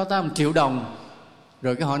 cho ta 1 triệu đồng,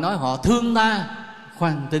 rồi cái họ nói họ thương ta,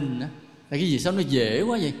 khoan tin đó. Là cái gì sao nó dễ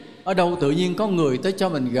quá vậy? Ở đâu tự nhiên có người tới cho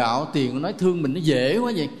mình gạo tiền, nói thương mình, nó dễ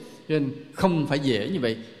quá vậy? Cho nên không phải dễ như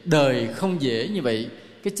vậy. Đời không dễ như vậy,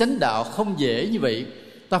 cái chánh đạo không dễ như vậy.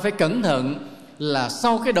 Ta phải cẩn thận là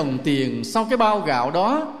sau cái đồng tiền, sau cái bao gạo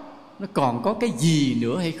đó, nó còn có cái gì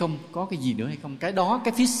nữa hay không? Có cái gì nữa hay không? Cái đó,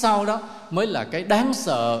 cái phía sau đó mới là cái đáng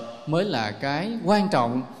sợ, mới là cái quan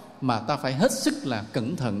trọng mà ta phải hết sức là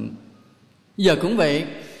cẩn thận. Giờ cũng vậy,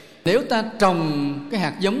 nếu ta trồng cái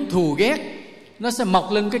hạt giống thù ghét, nó sẽ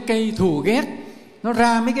mọc lên cái cây thù ghét, nó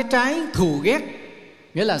ra mấy cái trái thù ghét.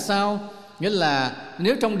 Nghĩa là sao? Nghĩa là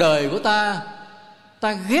nếu trong đời của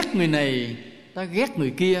ta ghét người này, ta ghét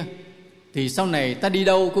người kia, thì sau này ta đi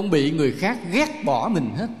đâu cũng bị người khác ghét bỏ mình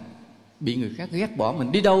hết. Bị người khác ghét bỏ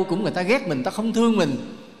mình, đi đâu cũng người ta ghét mình, ta không thương mình,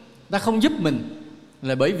 ta không giúp mình,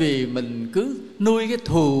 là bởi vì mình cứ nuôi cái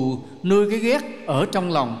thù, nuôi cái ghét ở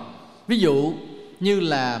trong lòng. Ví dụ như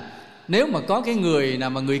là nếu mà có cái người nào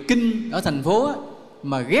mà người Kinh ở thành phố á,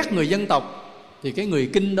 mà ghét người dân tộc, thì cái người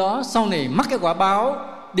kinh đó sau này mắc cái quả báo,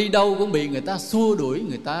 đi đâu cũng bị người ta xua đuổi,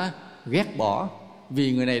 người ta ghét bỏ.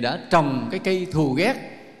 Vì người này đã trồng cái cây thù ghét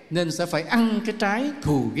nên sẽ phải ăn cái trái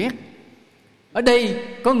thù ghét. Ở đây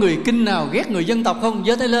có người kinh nào ghét người dân tộc không?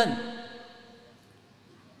 Giơ tay lên.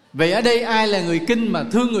 Vậy ở đây ai là người kinh mà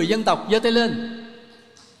thương người dân tộc? Giơ tay lên.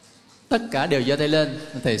 Tất cả đều giơ tay lên.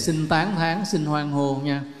 Thầy xin tán thán, xin hoan hô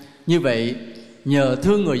nha. Như vậy nhờ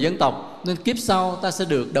thương người dân tộc nên kiếp sau ta sẽ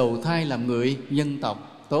được đầu thai làm người dân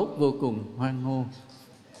tộc. Tốt vô cùng, hoan hô.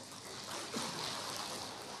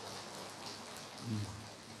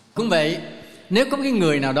 Cũng vậy, nếu có cái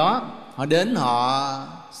người nào đó họ đến họ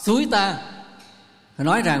xúi ta, họ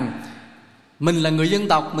nói rằng mình là người dân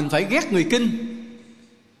tộc, mình phải ghét người kinh,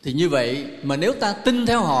 thì như vậy mà nếu ta tin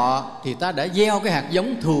theo họ thì ta đã gieo cái hạt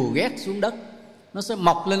giống thù ghét xuống đất. Nó sẽ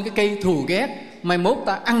mọc lên cái cây thù ghét, mai mốt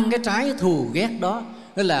ta ăn cái trái thù ghét đó.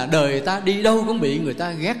 Nên là đời ta đi đâu cũng bị người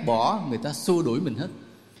ta ghét bỏ, người ta xua đuổi mình hết.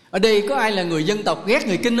 Ở đây có ai là người dân tộc ghét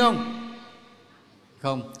người kinh không?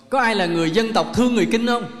 Không. Có ai là người dân tộc thương người kinh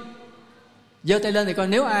không? Giơ tay lên thì coi.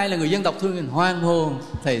 Nếu ai là người dân tộc thương người, hoan hô.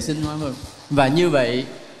 Thầy xin hoan hô. Và như vậy,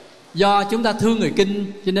 do chúng ta thương người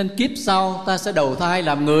kinh cho nên kiếp sau ta sẽ đầu thai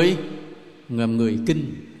làm người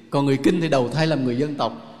kinh. Còn người kinh thì đầu thai làm người dân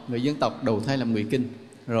tộc, người dân tộc đầu thai làm người kinh.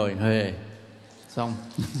 Rồi hề xong.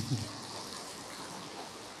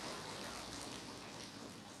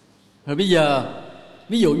 Rồi bây giờ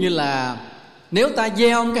ví dụ như là nếu ta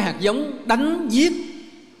gieo cái hạt giống đánh giết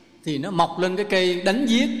thì nó mọc lên cái cây đánh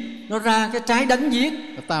giết, nó ra cái trái đánh giết,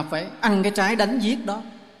 ta phải ăn cái trái đánh giết đó.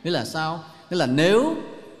 Nghĩa là sao? Nghĩa là nếu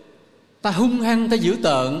ta hung hăng, ta dữ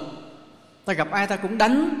tợn, ta gặp ai ta cũng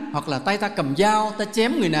đánh, hoặc là tay ta cầm dao ta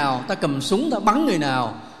chém người nào, ta cầm súng ta bắn người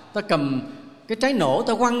nào, ta cầm cái trái nổ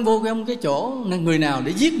ta quăng vô cái chỗ người nào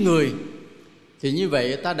để giết người, thì như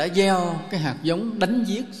vậy ta đã gieo cái hạt giống đánh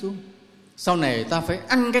giết xuống. Sau này ta phải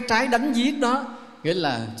ăn cái trái đánh giết đó. Nghĩa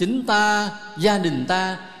là chính ta, gia đình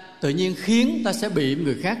ta tự nhiên khiến ta sẽ bị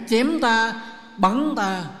người khác chém ta, bắn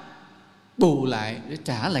ta, bù lại để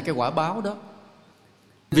trả lại cái quả báo đó.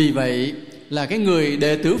 Vì vậy là cái người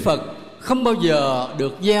đệ tử Phật không bao giờ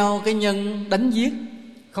được gieo cái nhân đánh giết.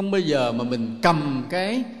 Không bao giờ mà mình cầm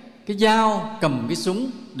cái dao, cầm cái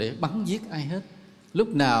súng để bắn giết ai hết.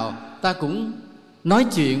 Lúc nào ta cũng nói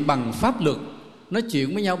chuyện bằng pháp luật, nói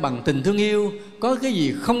chuyện với nhau bằng tình thương yêu. Có cái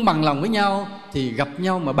gì không bằng lòng với nhau thì gặp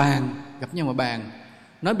nhau mà bàn.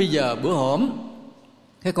 Nói bây giờ bữa hổm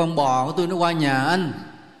cái con bò của tôi nó qua nhà anh,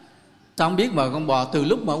 sao không biết mà con bò từ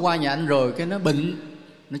lúc mà qua nhà anh rồi cái nó bệnh,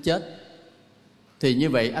 nó chết, thì như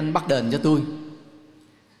vậy anh bắt đền cho tôi.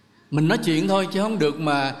 Mình nói chuyện thôi chứ không được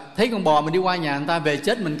mà thấy con bò mình đi qua nhà người ta về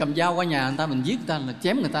chết, mình cầm dao qua nhà người ta mình giết người ta, là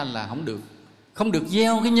chém người ta, là không được. Không được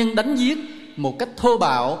gieo cái nhân đánh giết một cách thô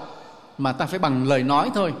bạo, mà ta phải bằng lời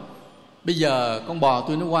nói thôi. Bây giờ con bò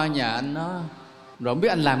tôi nó qua nhà anh, nó rồi không biết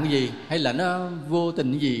anh làm cái gì, hay là nó vô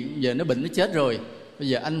tình cái gì, giờ nó bệnh nó chết rồi, bây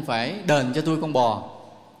giờ anh phải đền cho tôi con bò.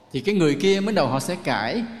 Thì cái người kia mới đầu họ sẽ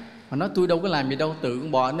cãi, họ nói tôi đâu có làm gì đâu, tự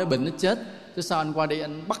con bò nó bệnh nó chết, chứ sao anh qua đây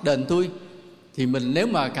anh bắt đền tôi. Thì mình nếu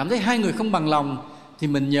mà cảm thấy hai người không bằng lòng thì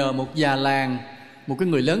mình nhờ một già làng, một cái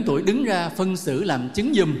người lớn tuổi đứng ra phân xử làm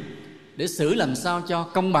chứng giùm, để xử làm sao cho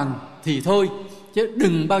công bằng thì thôi. Chứ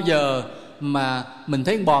đừng bao giờ mà mình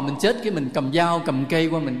thấy con bò mình chết cái mình cầm dao cầm cây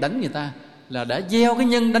qua mình đánh người ta, là đã gieo cái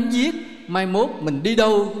nhân đánh giết. Mai mốt mình đi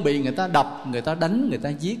đâu cũng bị người ta đập, người ta đánh, người ta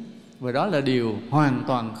giết. Và đó là điều hoàn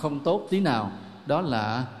toàn không tốt tí nào. Đó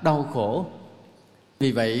là đau khổ.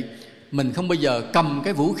 Vì vậy mình không bao giờ cầm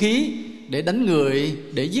cái vũ khí để đánh người,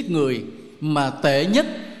 để giết người. Mà tệ nhất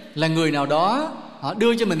là người nào đó họ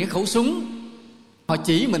đưa cho mình cái khẩu súng, họ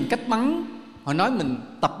chỉ mình cách bắn, họ nói mình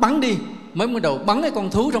tập bắn đi. Mới bắt đầu bắn cái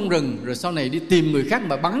con thú trong rừng, rồi sau này đi tìm người khác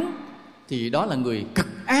mà bắn, thì đó là người cực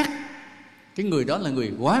ác. Cái người đó là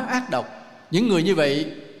người quá ác độc. Những người như vậy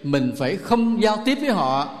mình phải không giao tiếp với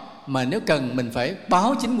họ, mà nếu cần mình phải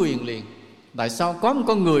báo chính quyền liền. Tại sao có một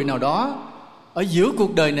con người nào đó ở giữa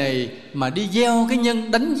cuộc đời này mà đi gieo cái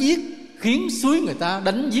nhân đánh giết, khiến xúi người ta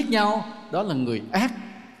đánh giết nhau? Đó là người ác.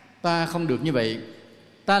 Ta không được như vậy.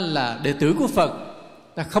 Ta là đệ tử của Phật,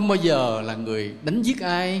 ta không bao giờ là người đánh giết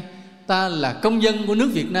ai. Ta là công dân của nước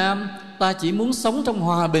Việt Nam, ta chỉ muốn sống trong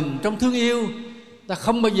hòa bình, trong thương yêu. Ta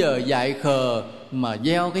không bao giờ dại khờ mà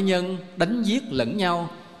gieo cái nhân đánh giết lẫn nhau,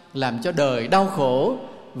 làm cho đời đau khổ,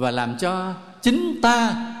 và làm cho chính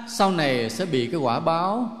ta sau này sẽ bị cái quả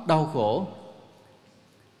báo đau khổ.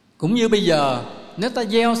 Cũng như bây giờ, nếu ta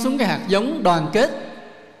gieo xuống cái hạt giống đoàn kết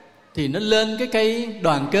thì nó lên cái cây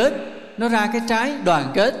đoàn kết, nó ra cái trái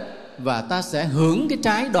đoàn kết, và ta sẽ hưởng cái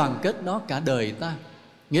trái đoàn kết đó cả đời ta.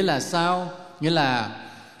 Nghĩa là sao? Nghĩa là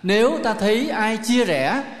nếu ta thấy ai chia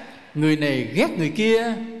rẽ, người này ghét người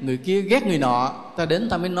kia ghét người nọ. Ta đến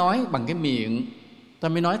ta mới nói bằng cái miệng, ta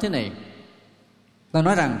mới nói thế này. Ta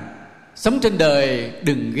nói rằng sống trên đời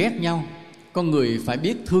đừng ghét nhau, con người phải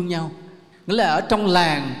biết thương nhau. Nghĩa là ở trong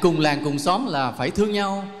làng cùng xóm là phải thương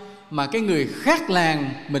nhau, mà cái người khác làng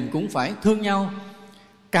mình cũng phải thương nhau.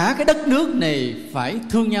 Cả cái đất nước này phải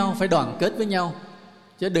thương nhau, phải đoàn kết với nhau,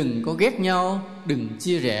 chứ đừng có ghét nhau, đừng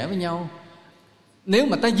chia rẽ với nhau. Nếu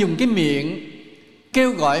mà ta dùng cái miệng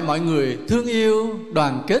kêu gọi mọi người thương yêu,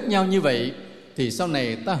 đoàn kết nhau như vậy, thì sau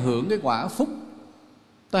này ta hưởng cái quả phúc,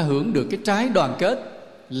 ta hưởng được cái trái đoàn kết,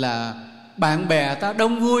 là bạn bè ta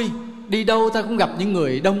đông vui, đi đâu ta cũng gặp những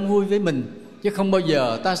người đông vui với mình, chứ không bao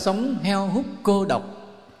giờ ta sống heo hút cô độc.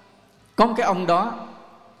 Có một cái ông đó,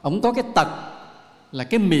 ông có cái tật là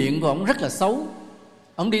cái miệng của ông rất là xấu.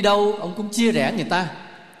 Ông đi đâu ông cũng chia rẽ người ta.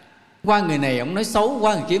 Qua người này ông nói xấu,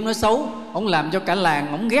 qua người kia ông nói xấu. Ông làm cho cả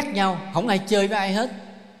làng ông ghét nhau, không ai chơi với ai hết.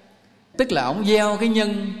 Tức là ông gieo cái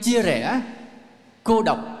nhân chia rẽ, cô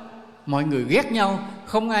độc, mọi người ghét nhau,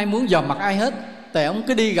 không ai muốn dòm mặt ai hết. Tại ông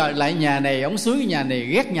cứ đi gọi lại nhà này, ông xúi cái nhà này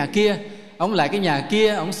ghét nhà kia, ông lại cái nhà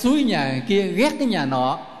kia, ông xúi nhà kia ghét cái nhà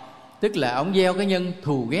nọ. Tức là ông gieo cái nhân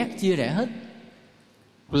thù ghét chia rẽ hết.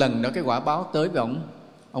 Lần đó cái quả báo tới với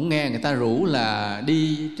ông nghe người ta rủ là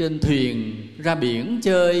đi trên thuyền ra biển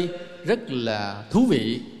chơi rất là thú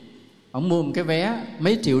vị. Ông mua một cái vé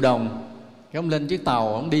mấy triệu đồng, cái ông lên chiếc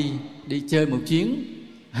tàu, ông đi chơi một chuyến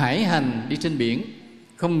hải hành đi trên biển.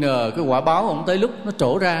 Không ngờ cái quả báo ông tới lúc nó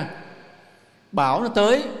trổ ra, bão nó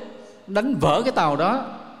tới đánh vỡ cái tàu đó,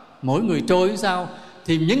 mỗi người trôi sao.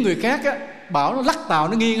 Thì những người khác á, bão nó lắc tàu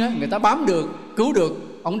nó nghiêng á, người ta bám được, cứu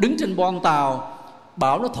được. Ông đứng trên boong tàu,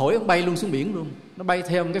 bão nó thổi ông bay luôn xuống biển luôn. Nó bay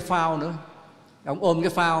theo một cái phao nữa, ông ôm cái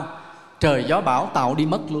phao, trời gió bão tàu đi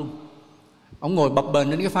mất luôn. Ông ngồi bập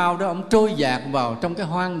bềnh trên cái phao đó, ông trôi dạt vào trong cái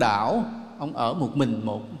hoang đảo. Ông ở một mình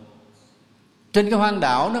một. Trên cái hoang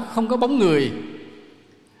đảo nó không có bóng người.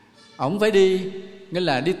 Ông phải đi, nghĩa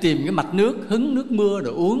là đi tìm cái mạch nước, hứng nước mưa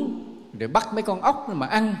rồi uống, để bắt mấy con ốc mà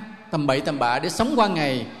ăn tầm bậy tầm bạ để sống qua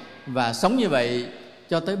ngày. Và sống như vậy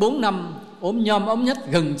cho tới 4 năm, ốm nhom ốm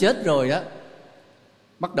nhách gần chết rồi đó.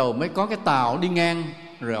 Bắt đầu mới có cái tàu đi ngang,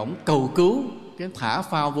 rồi ổng cầu cứu, cái thả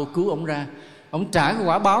phao vô cứu ổng ra. Ổng trả cái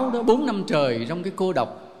quả báo đó 4 năm trời trong cái cô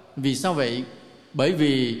độc. Vì sao vậy? Bởi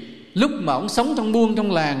vì lúc mà ổng sống trong buôn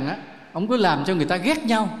trong làng á, ổng cứ làm cho người ta ghét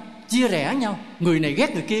nhau, chia rẽ nhau, người này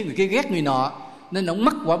ghét người kia ghét người nọ. Nên ổng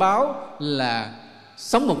mắc quả báo là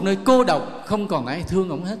sống một nơi cô độc, không còn ai thương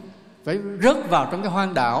ổng hết, phải rớt vào trong cái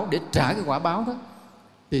hoang đảo để trả cái quả báo đó.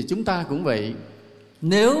 Thì chúng ta cũng vậy.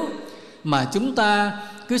 Nếu mà chúng ta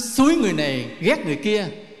cứ xúi người này ghét người kia,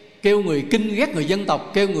 kêu người Kinh ghét người dân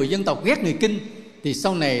tộc, kêu người dân tộc ghét người Kinh, thì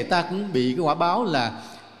sau này ta cũng bị cái quả báo là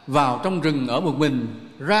vào trong rừng ở một mình,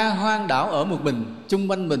 ra hoang đảo ở một mình,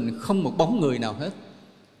 chung quanh mình không một bóng người nào hết.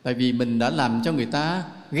 Tại vì mình đã làm cho người ta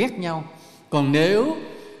ghét nhau. Còn nếu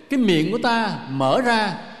cái miệng của ta mở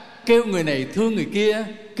ra, kêu người này thương người kia,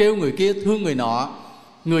 kêu người kia thương người nọ,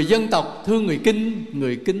 người dân tộc thương người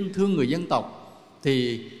Kinh thương người dân tộc,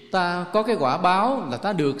 thì ta có cái quả báo là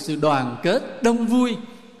ta được sự đoàn kết đông vui.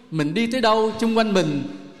 Mình đi tới đâu chung quanh mình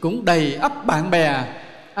cũng đầy ắp bạn bè,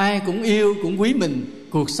 ai cũng yêu cũng quý mình,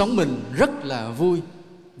 cuộc sống mình rất là vui,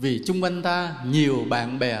 vì chung quanh ta nhiều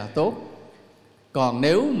bạn bè tốt. Còn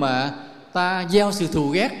nếu mà ta gieo sự thù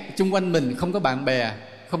ghét, chung quanh mình không có bạn bè,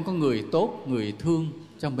 không có người tốt, người thương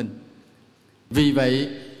cho mình. Vì vậy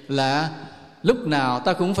là lúc nào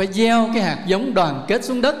ta cũng phải gieo cái hạt giống đoàn kết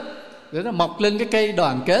xuống đất, để nó mọc lên cái cây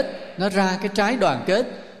đoàn kết, nó ra cái trái đoàn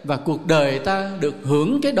kết. Và cuộc đời ta được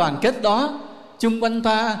hưởng cái đoàn kết đó, chung quanh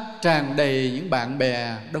ta tràn đầy những bạn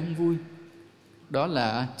bè đông vui. Đó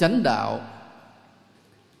là chánh đạo.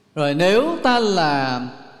 Rồi nếu ta là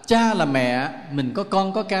cha là mẹ, mình có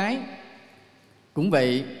con có cái, cũng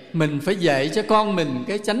vậy, mình phải dạy cho con mình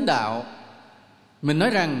cái chánh đạo. Mình nói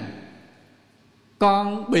rằng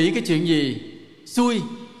con bị cái chuyện gì xui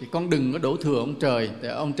thì con đừng có đổ thừa ông trời,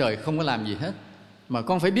 tại ông trời không có làm gì hết. Mà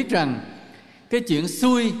con phải biết rằng cái chuyện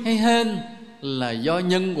xui hay hên là do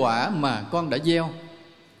nhân quả mà con đã gieo.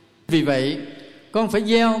 Vì vậy con phải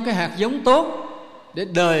gieo cái hạt giống tốt để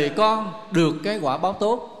đời con được cái quả báo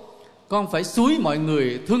tốt. Con phải xúi mọi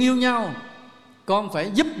người thương yêu nhau, con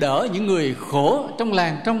phải giúp đỡ những người khổ trong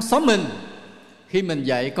làng, trong xóm mình. Khi mình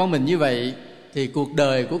dạy con mình như vậy thì cuộc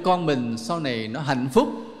đời của con mình sau này nó hạnh phúc,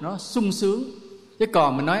 nó sung sướng. Chứ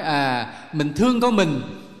còn mình nói mình thương con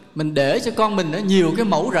mình để cho con mình nó nhiều cái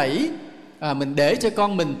mẩu rẫy, mình để cho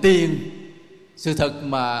con mình tiền. Sự thật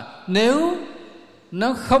mà nếu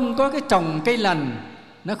nó không có cái trồng cây lành,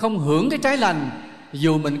 nó không hưởng cái trái lành,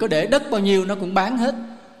 dù mình có để đất bao nhiêu nó cũng bán hết.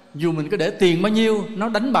 dù mình có để tiền bao nhiêu nó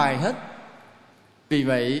đánh bài hết. Vì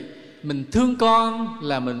vậy mình thương con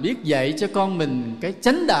là mình biết dạy cho con mình cái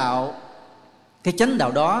chánh đạo. Cái chánh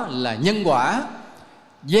đạo đó là nhân quả,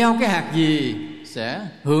 gieo cái hạt gì sẽ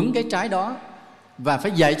hưởng cái trái đó. Và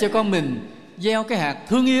phải dạy cho con mình gieo cái hạt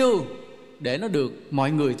thương yêu để nó được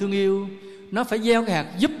mọi người thương yêu. Nó phải gieo cái hạt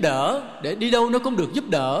giúp đỡ để đi đâu nó cũng được giúp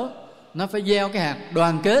đỡ. Nó phải gieo cái hạt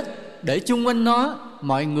đoàn kết để chung quanh nó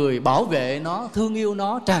mọi người bảo vệ nó, thương yêu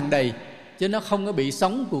nó tràn đầy, chứ nó không có bị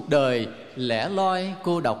sống cuộc đời lẻ loi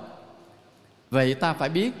cô độc. Vậy ta phải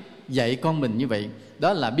biết dạy con mình như vậy.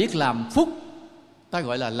 Đó là biết làm phúc. Ta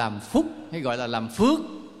gọi là làm phúc hay gọi là làm phước.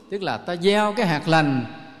 Tức là ta gieo cái hạt lành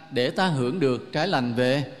để ta hưởng được trái lành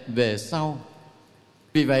về sau.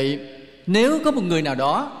 Vì vậy nếu có một người nào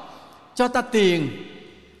đó cho ta tiền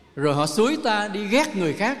rồi họ xúi ta đi ghét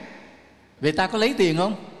người khác, vậy ta có lấy tiền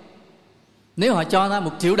không? Nếu họ cho ta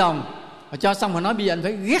 1 triệu đồng, họ cho xong họ nói bây giờ anh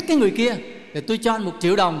phải ghét cái người kia, thì tôi cho anh 1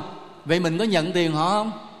 triệu đồng, vậy mình có nhận tiền họ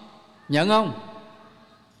không? Nhận không?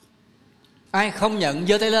 Ai không nhận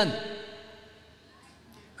giơ tay lên.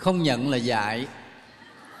 Không nhận là dại.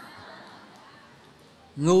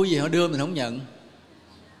 Ngu gì họ đưa mình không nhận.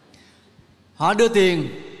 Họ đưa tiền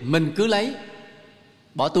mình cứ lấy,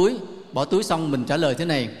 bỏ túi xong mình trả lời thế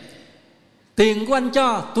này: tiền của anh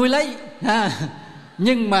cho tôi lấy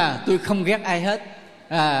nhưng mà tôi không ghét ai hết.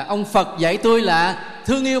 Ông Phật dạy tôi là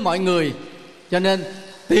thương yêu mọi người, cho nên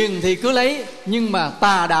tiền thì cứ lấy nhưng mà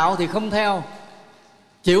tà đạo thì không theo.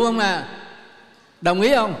 Chịu không à? Đồng ý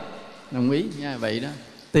không? Đồng ý nha. Vậy đó,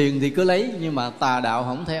 tiền thì cứ lấy nhưng mà tà đạo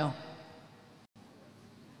không theo.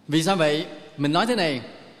 Vì sao vậy? Mình nói thế này: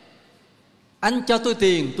 anh cho tôi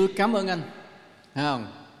tiền tôi cảm ơn anh, thấy không?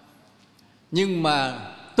 Nhưng mà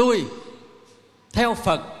tôi theo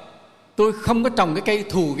Phật, tôi không có trồng cái cây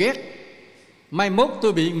thù ghét, mai mốt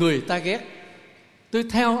tôi bị người ta ghét. Tôi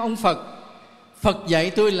theo ông Phật, Phật dạy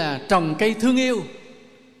tôi là trồng cây thương yêu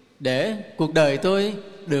để cuộc đời tôi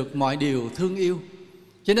được mọi điều thương yêu.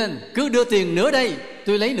 Cho nên cứ đưa tiền nữa đây,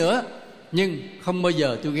 tôi lấy nữa, nhưng không bao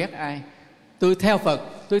giờ tôi ghét ai. Tôi theo Phật,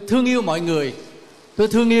 tôi thương yêu mọi người. Tôi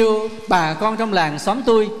thương yêu bà con trong làng xóm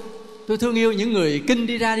tôi thương yêu những người kinh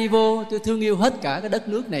đi ra đi vô, tôi thương yêu hết cả cái đất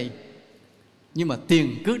nước này. Nhưng mà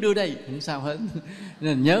tiền cứ đưa đây, không sao hết.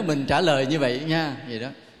 Nên nhớ mình trả lời như vậy nha. Vậy đó.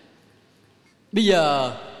 Bây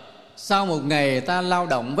giờ sau một ngày ta lao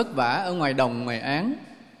động vất vả ở ngoài đồng ngoài áng,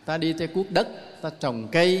 ta đi theo cuốc đất, ta trồng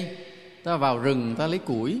cây, ta vào rừng ta lấy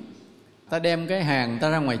củi, ta đem cái hàng ta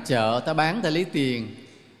ra ngoài chợ, ta bán ta lấy tiền.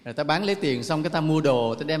 Rồi ta bán lấy tiền xong cái ta mua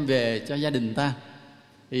đồ, ta đem về cho gia đình ta.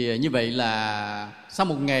 Thì như vậy là sau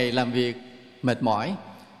một ngày làm việc mệt mỏi,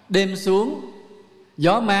 đêm xuống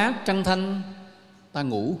gió mát trăng thanh, ta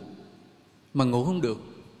ngủ mà ngủ không được,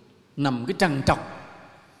 nằm cái trằn trọc,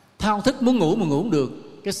 thao thức muốn ngủ mà ngủ không được.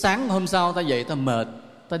 Cái sáng hôm sau ta dậy ta mệt,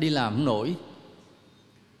 ta đi làm không nổi.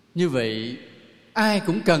 Như vậy ai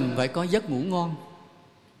cũng cần phải có giấc ngủ ngon.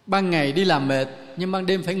 Ban ngày đi làm mệt nhưng ban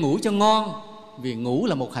đêm phải ngủ cho ngon, vì ngủ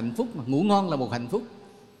là một hạnh phúc mà, ngủ ngon là một hạnh phúc.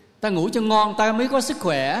 Ta ngủ cho ngon ta mới có sức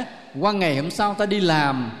khỏe. Qua ngày hôm sau ta đi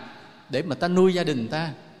làm để mà ta nuôi gia đình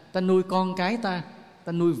ta, ta nuôi con cái ta,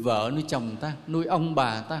 ta nuôi vợ nuôi chồng ta, nuôi ông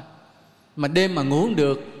bà ta. Mà đêm mà ngủ không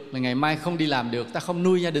được là ngày mai không đi làm được, ta không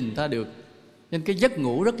nuôi gia đình ta được. Nên cái giấc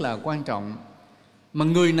ngủ rất là quan trọng. Mà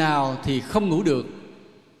người nào thì không ngủ được?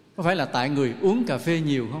 Có phải là tại người uống cà phê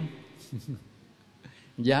nhiều không?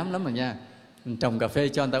 Dám lắm mà nha. Mình trồng cà phê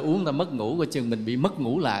cho người ta uống, người ta mất ngủ, coi chừng mình bị mất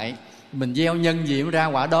ngủ lại. Mình gieo nhân gì cũng ra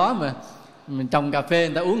quả đó mà. Mình trồng cà phê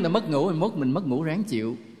người ta uống, người ta mất ngủ, mốt mình mất ngủ ráng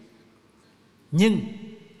chịu. Nhưng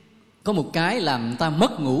có một cái làm người ta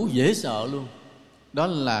mất ngủ dễ sợ luôn, đó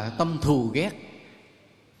là tâm thù ghét.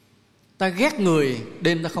 Ta ghét người,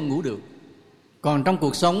 đêm ta không ngủ được. Còn trong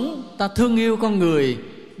cuộc sống ta thương yêu con người,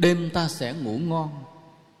 đêm ta sẽ ngủ ngon.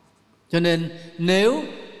 Cho nên nếu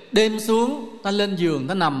đêm xuống ta lên giường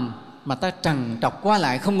ta nằm mà ta trằn trọc qua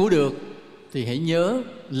lại không ngủ được, thì hãy nhớ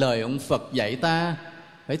lời ông Phật dạy ta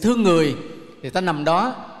phải thương người. Thì ta nằm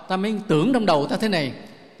đó ta mới tưởng trong đầu ta thế này,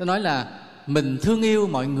 ta nói là mình thương yêu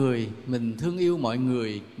mọi người, mình thương yêu mọi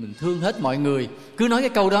người, mình thương hết mọi người. Cứ nói cái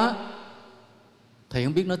câu đó. Thầy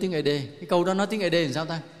không biết nói tiếng ED, cái câu đó nói tiếng ED làm sao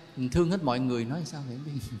ta? Mình thương hết mọi người nói sao thầy không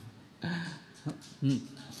biết.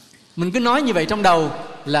 Mình cứ nói như vậy trong đầu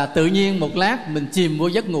là tự nhiên một lát mình chìm vô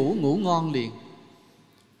giấc ngủ, ngủ ngon liền.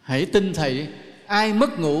 Hãy tin thầy, ai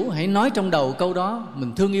mất ngủ hãy nói trong đầu câu đó,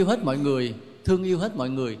 mình thương yêu hết mọi người, thương yêu hết mọi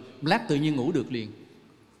người, một lát tự nhiên ngủ được liền.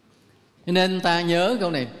 Cho nên ta nhớ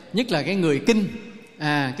câu này, nhất là cái người kinh.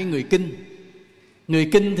 Cái người kinh. Người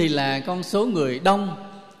kinh thì là con số người đông,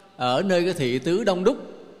 ở nơi cái thị tứ đông đúc,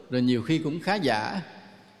 rồi nhiều khi cũng khá giả.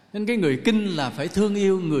 Nên cái người Kinh là phải thương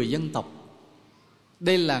yêu người dân tộc.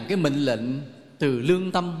 Đây là cái mệnh lệnh từ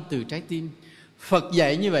lương tâm, từ trái tim. Phật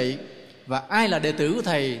dạy như vậy, và ai là đệ tử của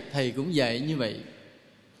Thầy, Thầy cũng dạy như vậy.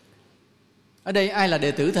 Ở đây ai là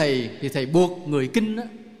đệ tử Thầy thì Thầy buộc người Kinh đó,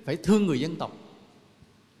 phải thương người dân tộc.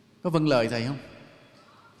 Có vâng lời Thầy không?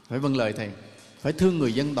 Phải vâng lời Thầy, phải thương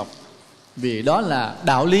người dân tộc. Vì đó là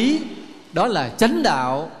đạo lý, đó là chánh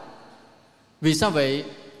đạo. Vì sao vậy?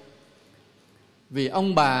 Vì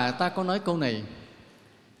ông bà ta có nói câu này: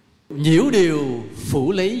 nhiễu điều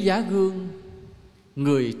phủ lấy giá gương,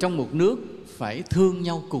 người trong một nước phải thương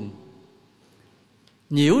nhau cùng.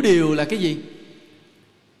 Nhiễu điều là cái gì?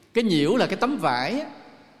 Cái nhiễu là cái tấm vải,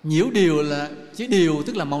 nhiễu điều là chữ điều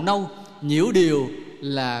tức là màu nâu. Nhiễu điều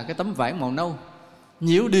là cái tấm vải màu nâu.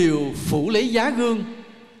 Nhiễu điều phủ lấy giá gương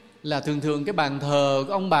là thường thường cái bàn thờ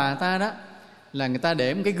của ông bà ta đó, là người ta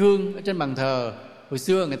để một cái gương ở trên bàn thờ. Hồi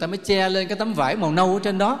xưa người ta mới che lên cái tấm vải màu nâu ở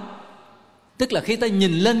trên đó. Tức là khi ta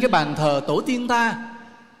nhìn lên cái bàn thờ tổ tiên ta,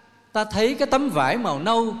 ta thấy cái tấm vải màu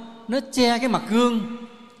nâu nó che cái mặt gương,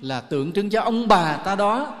 là tượng trưng cho ông bà ta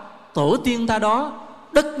đó, tổ tiên ta đó,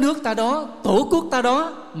 đất nước ta đó, tổ quốc ta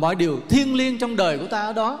đó, mọi điều thiêng liêng trong đời của ta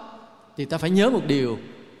ở đó. Thì ta phải nhớ một điều: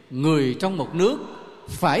 người trong một nước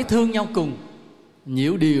phải thương nhau cùng.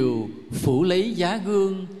 Nhiễu điều phủ lấy giá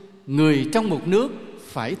gương, người trong một nước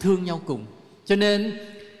phải thương nhau cùng. Cho nên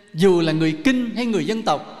dù là người Kinh hay người dân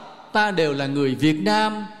tộc, ta đều là người Việt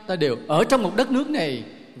Nam, ta đều ở trong một đất nước này,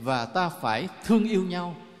 và ta phải thương yêu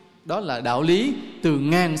nhau. Đó là đạo lý từ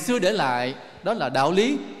ngàn xưa để lại, đó là đạo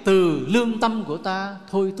lý từ lương tâm của ta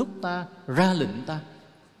thôi thúc ta, ra lệnh ta.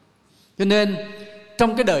 Cho nên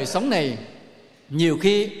trong cái đời sống này, nhiều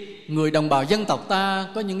khi người đồng bào dân tộc ta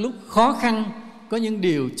có những lúc khó khăn, có những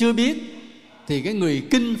điều chưa biết, thì cái người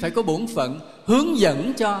Kinh phải có bổn phận hướng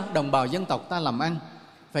dẫn cho đồng bào dân tộc ta làm ăn,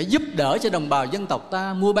 phải giúp đỡ cho đồng bào dân tộc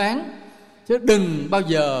ta mua bán, chứ đừng bao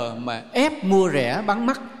giờ mà ép mua rẻ bán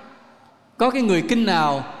mắc. Có cái người Kinh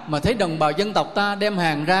nào mà thấy đồng bào dân tộc ta đem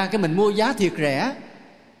hàng ra, cái mình mua giá thiệt rẻ,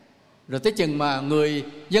 rồi tới chừng mà người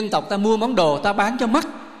dân tộc ta mua món đồ ta bán cho mắc?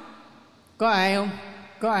 Có ai không?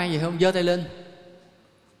 Có ai vậy không? Giơ tay lên.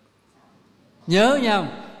 Nhớ nha,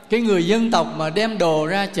 cái người dân tộc mà đem đồ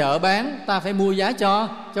ra chợ bán, ta phải mua giá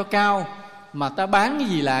cho cao. Mà ta bán cái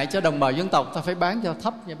gì lại cho đồng bào dân tộc, ta phải bán cho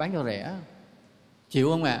thấp, và bán cho rẻ. Chịu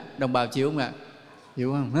không ạ? Đồng bào chịu không ạ?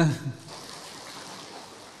 Chịu không?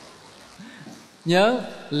 Nhớ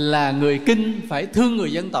là người Kinh phải thương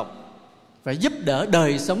người dân tộc, phải giúp đỡ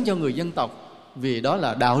đời sống cho người dân tộc. Vì đó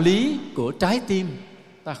là đạo lý của trái tim,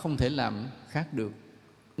 ta không thể làm khác được.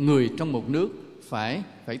 Người trong một nước phải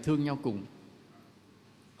thương nhau cùng.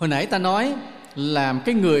 Hồi nãy ta nói làm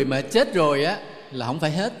cái người mà chết rồi á là không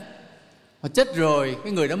phải hết. Mà chết rồi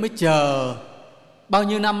cái người đó mới chờ bao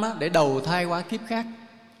nhiêu năm á để đầu thai qua kiếp khác,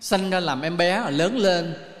 sanh ra làm em bé rồi lớn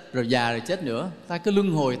lên, rồi già rồi chết nữa. Ta cứ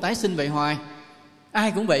luân hồi tái sinh vậy hoài.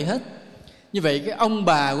 Ai cũng vậy hết. Như vậy cái ông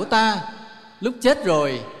bà của ta lúc chết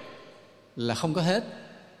rồi là không có hết.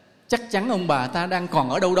 Chắc chắn ông bà ta đang còn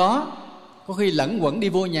ở đâu đó, có khi lẫn quẩn đi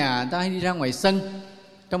vô nhà ta hay đi ra ngoài sân,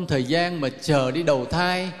 trong thời gian mà chờ đi đầu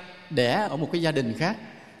thai đẻ ở một cái gia đình khác.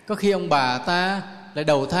 Có khi ông bà ta lại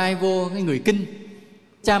đầu thai vô cái người Kinh.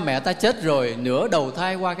 Cha mẹ ta chết rồi, nửa đầu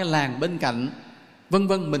thai qua cái làng bên cạnh, vân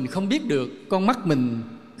vân. Mình không biết được, con mắt mình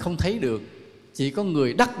không thấy được. Chỉ có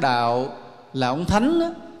người đắc đạo là ông Thánh đó,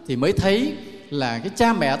 thì mới thấy là cái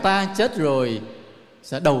cha mẹ ta chết rồi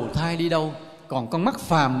sẽ đầu thai đi đâu. Còn con mắt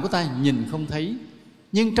phàm của ta nhìn không thấy.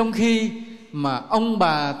 Nhưng trong khi mà ông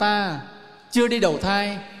bà ta chưa đi đầu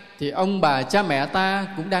thai, thì ông bà cha mẹ ta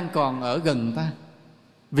cũng đang còn ở gần ta.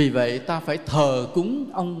 Vì vậy ta phải thờ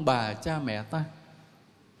cúng ông bà cha mẹ ta.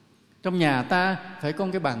 Trong nhà ta phải có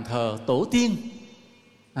cái bàn thờ tổ tiên.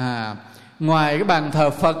 Ngoài cái bàn thờ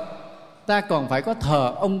Phật, ta còn phải có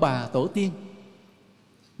thờ ông bà tổ tiên.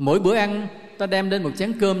 Mỗi bữa ăn ta đem đến một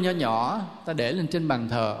chén cơm nho nhỏ, ta để lên trên bàn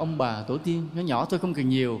thờ ông bà tổ tiên. Nho nhỏ thôi, không cần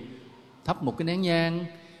nhiều. Thắp một cái nén nhang,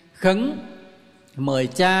 khấn, mời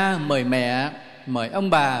cha, mời mẹ, mời ông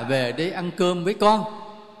bà về để ăn cơm với con.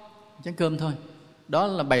 Chén cơm thôi. Đó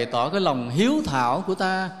là bày tỏ cái lòng hiếu thảo của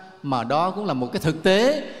ta. Mà đó cũng là một cái thực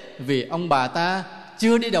tế. Vì ông bà ta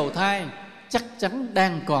chưa đi đầu thai, chắc chắn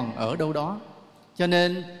đang còn ở đâu đó. Cho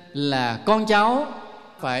nên là con cháu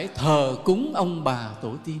phải thờ cúng ông bà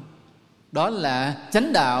tổ tiên. Đó là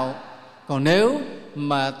chánh đạo. Còn nếu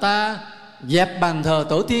mà ta dẹp bàn thờ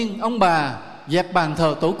tổ tiên, ông bà, dẹp bàn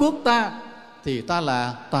thờ tổ quốc ta, thì ta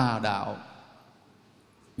là tà đạo.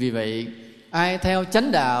 Vì vậy ai theo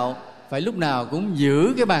chánh đạo phải lúc nào cũng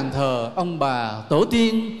giữ cái bàn thờ ông bà tổ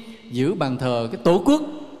tiên, giữ bàn thờ cái tổ quốc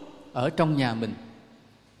ở trong nhà mình.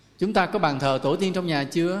 Chúng ta có bàn thờ tổ tiên trong nhà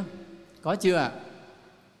chưa? Có chưa ạ?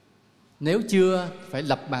 Nếu chưa, phải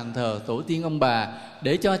lập bàn thờ tổ tiên ông bà,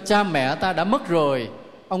 để cho cha mẹ ta đã mất rồi,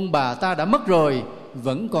 ông bà ta đã mất rồi,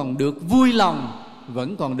 vẫn còn được vui lòng,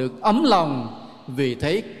 vẫn còn được ấm lòng, vì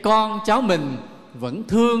thấy con cháu mình vẫn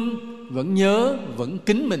thương, vẫn nhớ, vẫn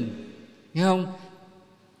kính mình. Nghe không?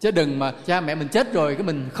 Chứ đừng mà cha mẹ mình chết rồi cái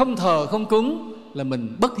mình không thờ không cúng là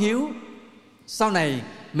mình bất hiếu. Sau này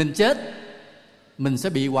mình chết, mình sẽ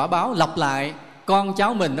bị quả báo lặp lại. Con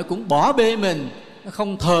cháu mình nó cũng bỏ bê mình, nó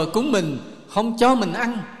không thờ cúng mình, không cho mình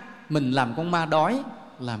ăn. Mình làm con ma đói,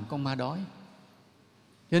 làm con ma đói.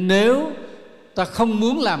 Cho nên nếu ta không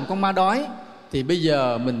muốn làm con ma đói thì bây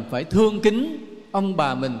giờ mình phải thương kính ông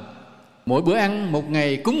bà mình. Mỗi bữa ăn một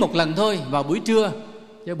ngày cúng một lần thôi, vào buổi trưa.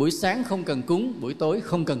 Chứ buổi sáng không cần cúng, buổi tối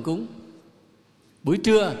không cần cúng. Buổi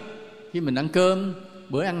trưa khi mình ăn cơm,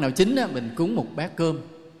 bữa ăn nào chính mình cúng một bát cơm,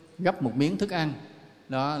 gắp một miếng thức ăn.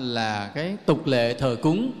 Đó là cái tục lệ thờ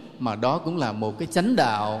cúng, mà đó cũng là một cái chánh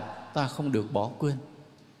đạo ta không được bỏ quên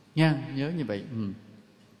nha, nhớ như vậy.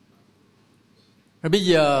 Rồi bây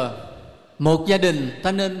giờ một gia đình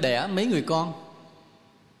ta nên đẻ mấy người con?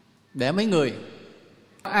 Đẻ mấy người?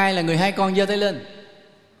 Ai là người 2 con giơ tay lên.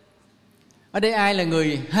 Ở đây ai là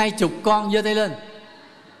người 20 con giơ tay lên.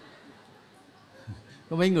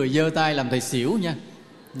 Có mấy người giơ tay làm thầy xỉu nha.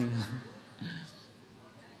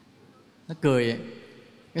 Nó cười.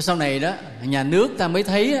 Cái sau này đó, nhà nước ta mới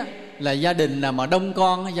thấy là gia đình nào mà đông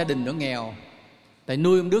con, gia đình nó nghèo. Tại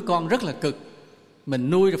nuôi một đứa con rất là cực. Mình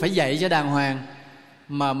nuôi rồi phải dạy cho đàng hoàng.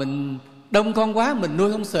 Mà mình đông con quá, mình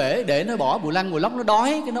nuôi không xuể, để nó bỏ bù lăng bù lóc, nó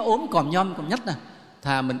đói, cái nó ốm còm nhom còm nhách nè.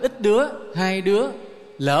 Thà mình ít đứa, 2 đứa,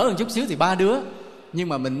 lỡ một chút xíu thì 3 đứa. Nhưng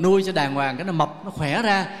mà mình nuôi cho đàng hoàng, cái nó mập, nó khỏe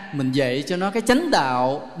ra. Mình dạy cho nó cái chánh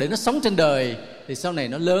đạo để nó sống trên đời, thì sau này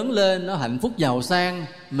nó lớn lên, nó hạnh phúc giàu sang,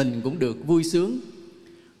 mình cũng được vui sướng.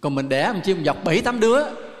 Còn mình đẻ một chim dọc 7-8 đứa,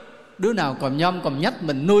 đứa nào còm nhom còm nhách,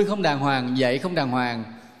 mình nuôi không đàng hoàng, dạy không đàng hoàng,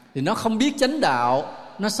 thì nó không biết chánh đạo,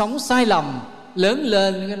 nó sống sai lầm, lớn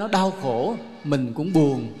lên nó đau khổ, mình cũng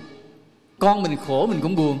buồn. Con mình khổ mình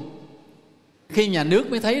cũng buồn. Khi nhà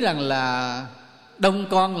nước mới thấy rằng là đông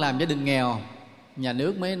con làm gia đình nghèo, nhà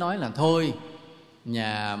nước mới nói là thôi,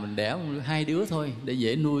 nhà mình đẻ 2 đứa thôi để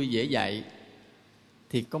dễ nuôi dễ dạy.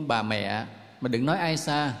 Thì con bà mẹ, mà đừng nói ai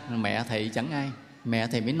xa, mẹ thầy chẳng ai. Mẹ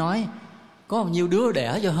thầy mới nói có bao nhiêu đứa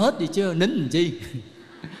đẻ cho hết đi chứ nín làm chi.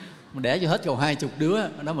 Mà đẻ cho hết còn 20 đứa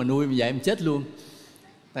đó mà nuôi mà dạy mình chết luôn.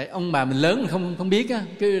 Tại ông bà mình lớn mình không biết á,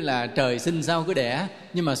 cứ là trời sinh sao cứ đẻ.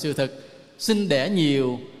 Nhưng mà sự thật sinh đẻ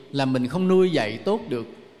nhiều là mình không nuôi dạy tốt được.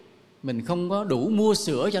 Mình không có đủ mua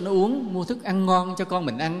sữa cho nó uống, mua thức ăn ngon cho con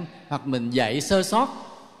mình ăn, hoặc mình dạy sơ sót.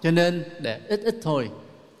 Cho nên để ít thôi,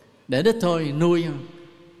 để ít thôi nuôi.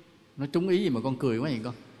 Nó trúng ý gì mà con cười quá vậy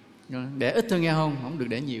con? Đẻ ít thôi nghe không được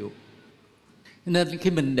đẻ nhiều. Nên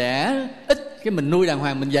khi mình đẻ ít, cái mình nuôi đàng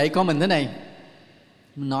hoàng, mình dạy con mình thế này.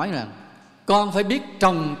 Mình nói là con phải biết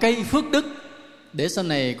trồng cây phước đức, để sau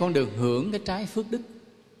này con được hưởng cái trái phước đức.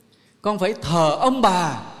 Con phải thờ ông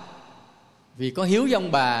bà, vì có hiếu với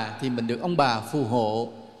ông bà thì mình được ông bà phù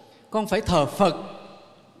hộ. Con phải thờ Phật,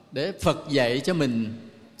 để Phật dạy cho mình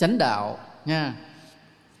chánh đạo nha.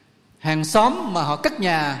 Hàng xóm mà họ cất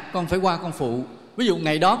nhà, con phải qua con phụ. Ví dụ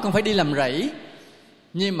ngày đó con phải đi làm rẫy,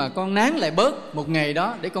 nhưng mà con nán lại bớt một ngày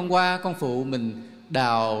đó để con qua con phụ mình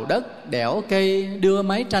đào đất, đẽo cây, đưa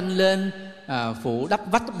máy tranh lên, phụ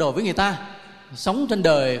đắp vách đắp đồ với người ta. Sống trên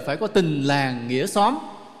đời phải có tình làng nghĩa xóm,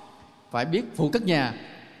 phải biết phụ cất nhà.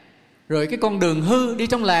 Rồi cái con đường hư đi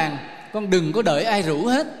trong làng, con đừng có đợi ai rủ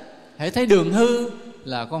hết. Hãy thấy đường hư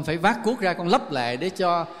là con phải vác cuốc ra con lấp lại, để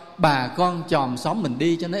cho bà con chòm xóm mình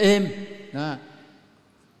đi cho nó êm đó.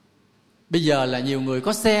 Bây giờ là nhiều người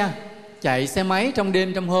có xe, chạy xe máy trong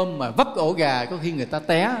đêm trong hôm mà vấp ổ gà, có khi người ta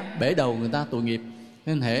té bể đầu người ta, tội nghiệp.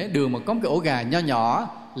 Nên hễ đường mà có một cái ổ gà nho nhỏ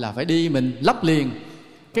là phải đi mình lấp liền.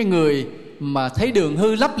 Cái người mà thấy đường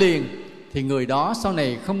hư lấp liền thì người đó sau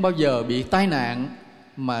này không bao giờ bị tai nạn,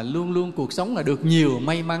 mà luôn luôn cuộc sống là được nhiều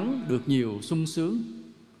may mắn, được nhiều sung sướng.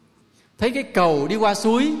 Thấy cái cầu đi qua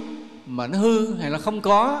suối mà nó hư hay là không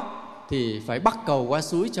có thì phải bắt cầu qua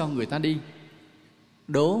suối cho người ta đi.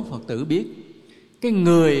 Đố Phật tử biết, cái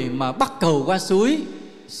người mà bắt cầu qua suối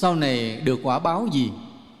sau này được quả báo gì?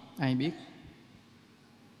 Ai biết?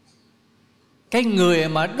 Cái người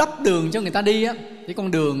mà đắp đường cho người ta đi á, thì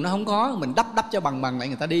con đường nó không có, mình đắp cho bằng lại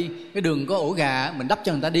người ta đi. Cái đường có ổ gà mình đắp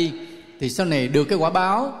cho người ta đi, thì sau này được cái quả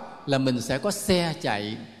báo là mình sẽ có xe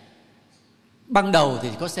chạy. Ban đầu thì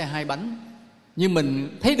có xe 2 bánh, nhưng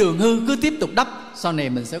mình thấy đường hư cứ tiếp tục đắp, sau này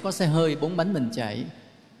mình sẽ có xe hơi 4 bánh mình chạy.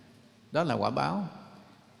 Đó là quả báo.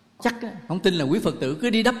 Chắc không tin là quý Phật tử cứ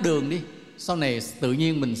đi đắp đường đi, sau này tự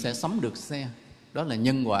nhiên mình sẽ sắm được xe. Đó là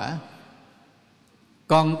nhân quả.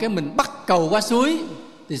 Còn cái mình bắt cầu qua suối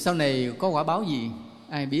thì sau này có quả báo gì?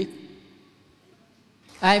 Ai biết?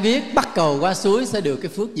 Ai biết bắt cầu qua suối sẽ được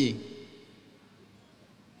cái phước gì?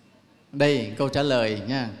 Đây câu trả lời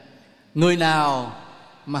nha. Người nào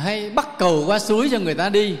mà hay bắt cầu qua suối cho người ta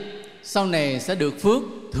đi, sau này sẽ được phước,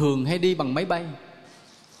 thường hay đi bằng máy bay.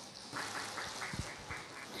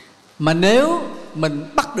 Mà nếu mình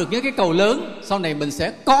bắt được những cái cầu lớn, sau này mình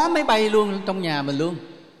sẽ có máy bay luôn trong nhà mình luôn.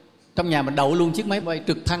 Trong nhà mình đậu luôn chiếc máy bay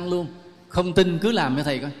trực thăng luôn. Không tin cứ làm cho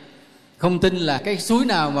thầy coi. Không tin là cái suối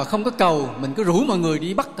nào mà không có cầu, mình cứ rủ mọi người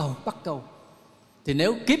đi bắt cầu. Thì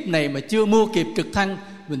nếu kiếp này mà chưa mua kịp trực thăng,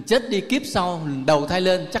 mình chết đi kiếp sau, mình đầu thai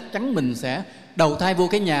lên, chắc chắn mình sẽ đầu thai vô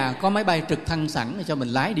cái nhà có máy bay trực thăng sẵn để cho mình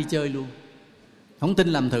lái đi chơi luôn. Không tin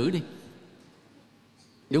làm thử đi.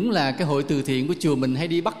 Đúng là cái hội từ thiện của chùa mình hay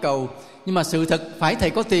đi bắt cầu, nhưng mà sự thật phải thầy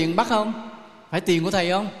có tiền bắt không? Phải tiền của thầy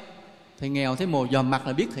không? Thầy nghèo thế mồ dòm mặt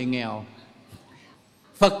là biết thầy nghèo.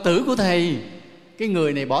 Phật tử của thầy, cái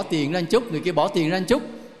người này bỏ tiền ra một chút, người kia bỏ tiền ra một chút,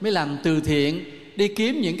 mới làm từ thiện, đi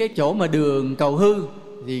kiếm những cái chỗ mà đường cầu hư,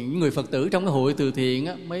 thì những người Phật tử trong cái hội từ thiện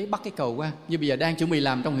á, mới bắt cái cầu qua. Như bây giờ đang chuẩn bị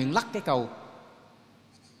làm trong huyện Lắc cái cầu.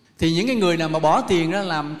 Thì những cái người nào mà bỏ tiền ra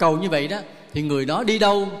làm cầu như vậy đó, thì người đó đi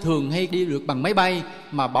đâu thường hay đi được bằng máy bay,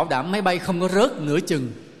 mà bảo đảm máy bay không có rớt nửa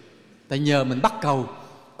chừng, tại nhờ mình bắt cầu.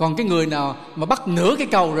 Còn cái người nào mà bắt nửa cái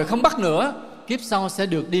cầu rồi không bắt nữa, kiếp sau sẽ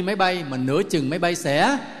được đi máy bay, mà nửa chừng máy bay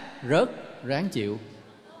sẽ rớt, ráng chịu.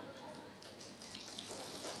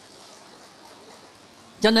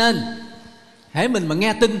 Cho nên hễ mình mà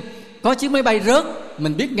nghe tin có chiếc máy bay rớt,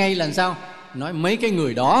 mình biết ngay là sao? Nói mấy cái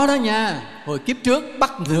người đó đó nha, hồi kiếp trước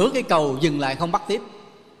bắt nửa cái cầu dừng lại không bắt tiếp,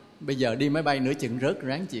 bây giờ đi máy bay nửa chừng rớt,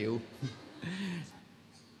 ráng chịu.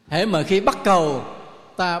 Hễ mà khi bắt cầu,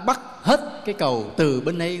 ta bắt hết cái cầu từ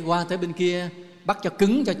bên đây qua tới bên kia, bắt cho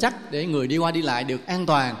cứng cho chắc để người đi qua đi lại được an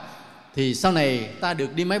toàn, thì sau này ta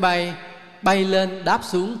được đi máy bay, bay lên đáp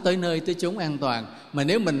xuống tới nơi tới chốn an toàn. Mà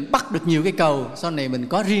nếu mình bắt được nhiều cái cầu, sau này mình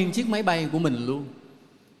có riêng chiếc máy bay của mình luôn.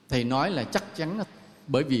 Thầy nói là chắc chắn,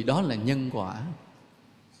 bởi vì đó là nhân quả.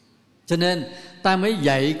 Cho nên ta mới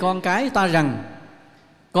dạy con cái ta rằng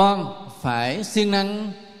con phải siêng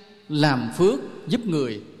năng làm phước giúp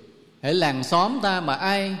người. Hễ làng xóm ta mà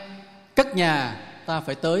ai cất nhà, ta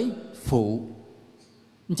phải tới phụ.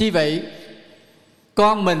 Chi vậy?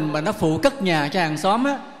 Con mình mà nó phụ cất nhà cho hàng xóm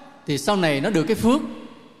á, thì sau này nó được cái phước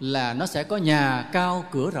là nó sẽ có nhà cao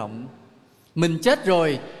cửa rộng. Mình chết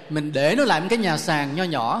rồi, mình để nó lại một cái nhà sàn nho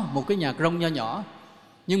nhỏ, một cái nhà rông nho nhỏ.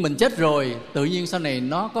 Nhưng mình chết rồi, tự nhiên sau này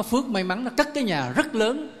nó có phước may mắn, nó cất cái nhà rất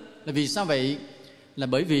lớn. Là vì sao vậy? Là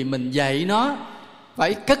bởi vì mình dạy nó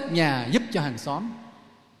phải cất nhà giúp cho hàng xóm.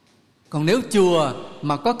 Còn nếu chùa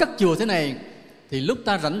mà có cất chùa thế này, thì lúc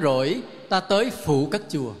ta rảnh rỗi, ta tới phụ cất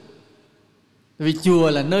chùa. Vì chùa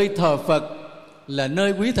là nơi thờ Phật, là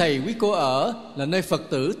nơi quý thầy quý cô ở, là nơi Phật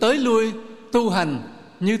tử tới lui tu hành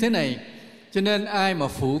như thế này. Cho nên ai mà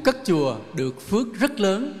phụ cất chùa được phước rất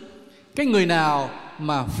lớn. Cái người nào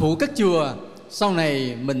mà phụ cất chùa, sau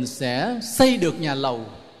này mình sẽ xây được nhà lầu.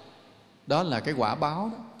 Đó là cái quả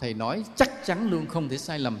báo đó. Thầy nói chắc chắn luôn, không thể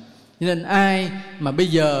sai lầm. Cho nên ai mà bây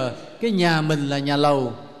giờ cái nhà mình là nhà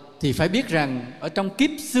lầu, thì phải biết rằng ở trong kiếp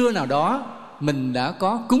xưa nào đó mình đã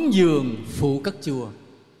có cúng dường phụ cất chùa.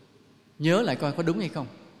 Nhớ lại coi có đúng hay không.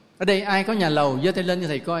 Ở đây ai có nhà lầu giơ tay lên cho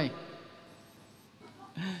thầy coi.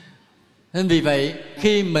 Nên vì vậy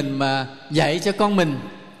khi mình mà dạy cho con mình,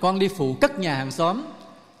 con đi phụ cất nhà hàng xóm,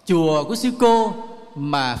 chùa của sư cô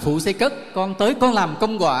mà phụ xây cất, con tới con làm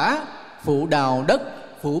công quả, phụ đào đất,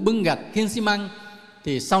 phụ bưng gạch, khiêng xi măng,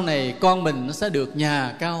 thì sau này con mình nó sẽ được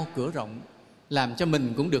nhà cao cửa rộng, làm cho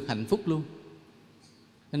mình cũng được hạnh phúc luôn.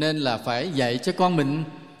 Nên là phải dạy cho con mình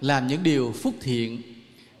làm những điều phúc thiện,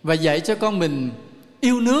 và dạy cho con mình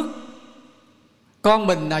yêu nước. Con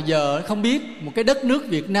mình nào giờ không biết một cái đất nước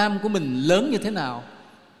Việt Nam của mình lớn như thế nào.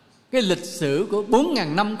 Cái lịch sử của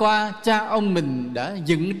 4.000 năm qua, cha ông mình đã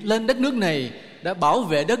dựng lên đất nước này, đã bảo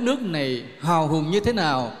vệ đất nước này hào hùng như thế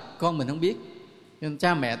nào, con mình không biết. Nên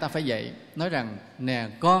cha mẹ ta phải dạy, nói rằng nè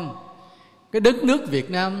con, cái đất nước Việt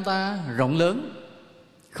Nam ta rộng lớn,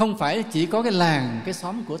 không phải chỉ có cái làng, cái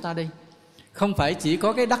xóm của ta đây, không phải chỉ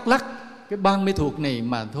có cái Đắk Lắk, cái Ban Mê Thuột này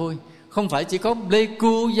mà thôi, không phải chỉ có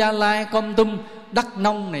Pleiku, Gia Lai, Kon Tum, Đắk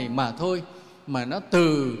Nông này mà thôi, mà nó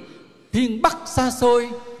từ phiên Bắc xa xôi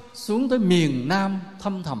xuống tới miền Nam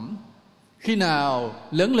thăm thẳm. Khi nào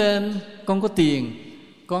lớn lên con có tiền,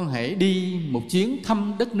 con hãy đi một chuyến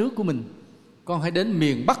thăm đất nước của mình. Con hãy đến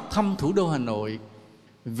miền Bắc thăm thủ đô Hà Nội,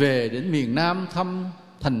 về đến miền Nam thăm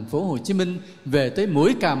thành phố Hồ Chí Minh, về tới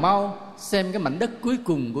mũi Cà Mau xem cái mảnh đất cuối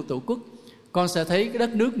cùng của Tổ quốc, con sẽ thấy cái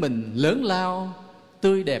đất nước mình lớn lao,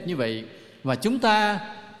 tươi đẹp như vậy. Và chúng ta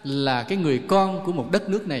là cái người con của một đất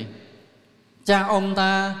nước này. Cha ông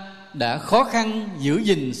ta đã khó khăn giữ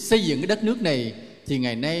gìn xây dựng cái đất nước này, thì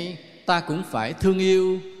ngày nay ta cũng phải thương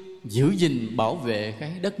yêu, giữ gìn, bảo vệ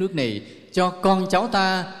cái đất nước này, cho con cháu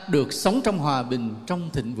ta được sống trong hòa bình, trong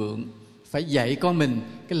thịnh vượng. Phải dạy con mình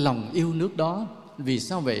cái lòng yêu nước đó. Vì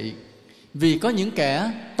sao vậy? Vì có những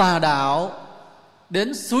kẻ tà đạo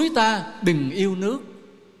đến xúi ta đừng yêu nước.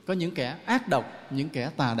 Có những kẻ ác độc, những kẻ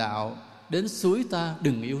tà đạo đến xúi ta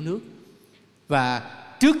đừng yêu nước. Và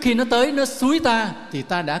trước khi nó tới nó xúi ta thì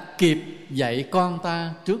ta đã kịp dạy con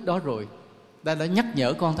ta trước đó rồi. Ta đã nhắc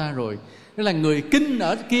nhở con ta rồi. Đó là người Kinh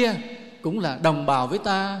ở kia cũng là đồng bào với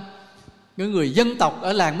ta. Cái người dân tộc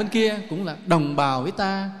ở làng bên kia cũng là đồng bào với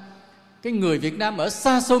ta. Cái người Việt Nam ở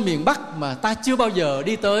xa xôi miền Bắc mà ta chưa bao giờ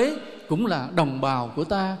đi tới cũng là đồng bào của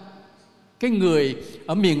ta. Cái người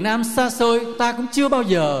ở miền Nam xa xôi ta cũng chưa bao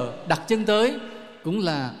giờ đặt chân tới cũng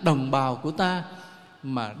là đồng bào của ta.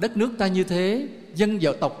 Mà đất nước ta như thế, dân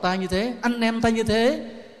dòng tộc ta như thế, anh em ta như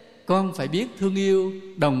thế, con phải biết thương yêu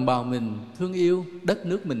đồng bào mình, thương yêu đất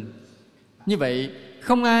nước mình. Như vậy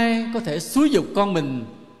không ai có thể xúi giục con mình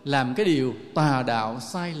làm cái điều tà đạo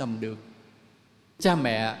sai lầm được. Cha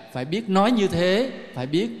mẹ phải biết nói như thế, phải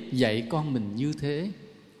biết dạy con mình như thế.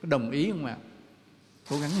 Có đồng ý không ạ?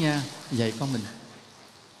 Cố gắng nha, dạy con mình.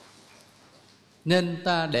 Nên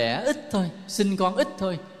ta đẻ ít thôi, sinh con ít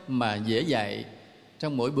thôi mà dễ dạy.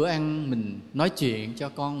 Trong mỗi bữa ăn mình nói chuyện cho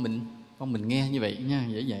con mình nghe như vậy nha,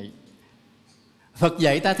 dễ dạy. Phật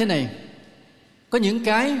dạy ta thế này: có những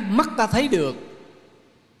cái mắt ta thấy được,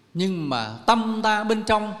 nhưng mà tâm ta bên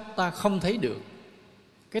trong ta không thấy được.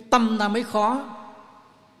 Cái tâm ta mới khó.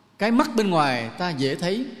 Cái mắt bên ngoài ta dễ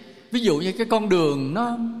thấy. Ví dụ như cái con đường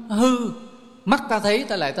nó hư, mắt ta thấy,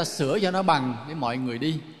 ta lại ta sửa cho nó bằng để mọi người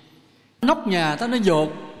đi. Nóc nhà ta nó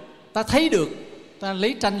dột, ta thấy được, ta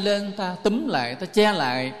lấy tranh lên, ta túm lại, ta che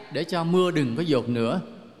lại để cho mưa đừng có dột nữa.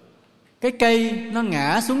 Cái cây nó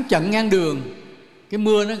ngã xuống chặn ngang đường, cái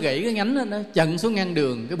mưa nó gãy cái nhánh nó chặn xuống ngang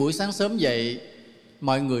đường. Cái buổi sáng sớm dậy,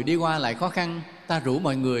 mọi người đi qua lại khó khăn, ta rủ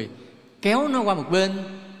mọi người kéo nó qua một bên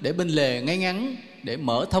để bên lề ngay ngắn, để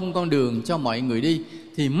mở thông con đường cho mọi người đi.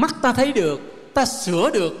 Thì mắt ta thấy được, ta sửa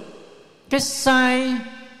được. Cái sai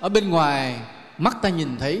ở bên ngoài mắt ta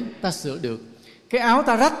nhìn thấy, ta sửa được. Cái áo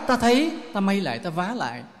ta rách ta thấy, ta may lại, ta vá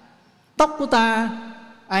lại. Tóc của ta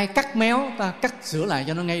ai cắt méo, ta cắt sửa lại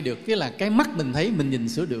cho nó ngay được. Cái là cái mắt mình thấy, mình nhìn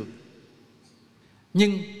sửa được.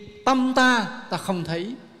 Nhưng tâm ta không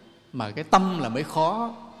thấy, mà cái tâm là mới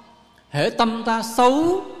khó. Hễ tâm ta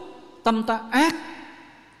xấu, tâm ta ác,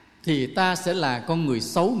 thì ta sẽ là con người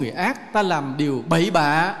xấu, người ác. Ta làm điều bậy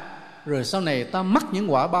bạ, rồi sau này ta mắc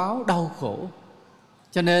những quả báo đau khổ.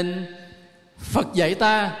 Cho nên Phật dạy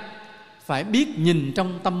ta phải biết nhìn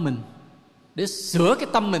trong tâm mình để sửa cái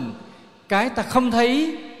tâm mình. Cái ta không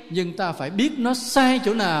thấy, nhưng ta phải biết nó sai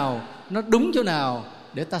chỗ nào, nó đúng chỗ nào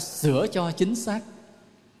để ta sửa cho chính xác.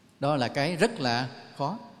 Đó là cái rất là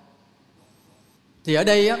khó. Thì ở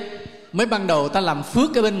đây á, mới ban đầu ta làm phước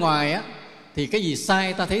cái bên ngoài á, thì cái gì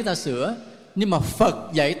sai ta thấy ta sửa. Nhưng mà Phật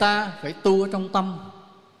dạy ta phải tu ở trong tâm.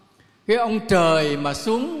 Cái ông trời mà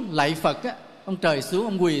xuống lạy Phật á, ông trời xuống,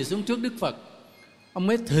 ông quỳ xuống trước Đức Phật, ông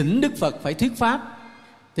mới thỉnh Đức Phật phải thuyết pháp.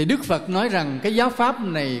 Thì Đức Phật nói rằng cái giáo pháp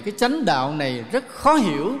này, cái chánh đạo này rất khó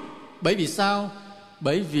hiểu. Bởi vì sao?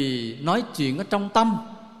 Bởi vì nói chuyện ở trong tâm,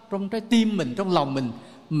 trong trái tim mình, trong lòng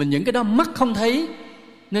mình những cái đó mắt không thấy,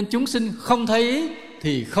 nên chúng sinh không thấy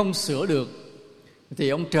thì không sửa được. Thì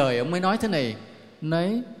ông trời ông mới nói thế này,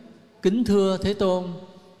 nói: kính thưa Thế Tôn,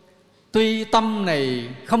 tuy tâm này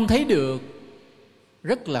không thấy được,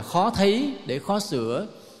 rất là khó thấy để khó sửa,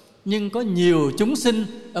 nhưng có nhiều chúng sinh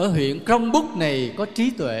ở huyện Krông Búc này có trí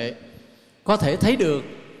tuệ, có thể thấy được.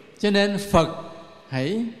 Cho nên Phật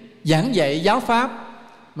hãy giảng dạy giáo pháp,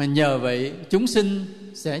 mà nhờ vậy chúng sinh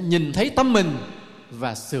sẽ nhìn thấy tâm mình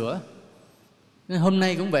và sửa. Nên hôm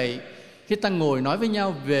nay cũng vậy, khi ta ngồi nói với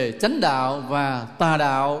nhau về chánh đạo và tà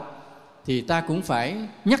đạo, thì ta cũng phải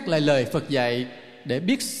nhắc lại lời Phật dạy để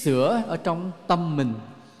biết sửa ở trong tâm mình.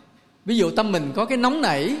 Ví dụ tâm mình có cái nóng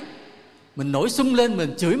nảy, mình nổi sung lên,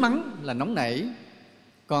 mình chửi mắng là nóng nảy.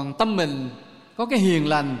 Còn tâm mình có cái hiền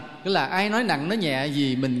lành, tức là ai nói nặng nói nhẹ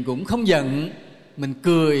gì mình cũng không giận, mình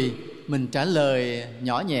cười, mình trả lời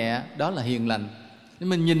nhỏ nhẹ, đó là hiền lành. Nên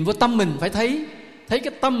mình nhìn vô tâm mình phải thấy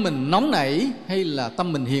cái tâm mình nóng nảy hay là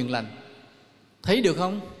tâm mình hiền lành. Thấy được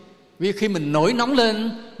không? Vì khi mình nổi nóng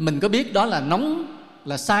lên, mình có biết đó là nóng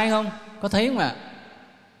là sai không? Có thấy không ạ?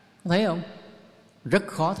 Có thấy không? Rất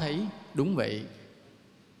khó thấy, đúng vậy.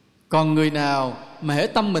 Còn người nào mà hễ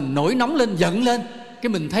tâm mình nổi nóng lên, giận lên, cái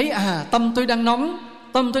mình thấy tâm tôi đang nóng,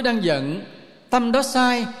 tâm tôi đang giận, tâm đó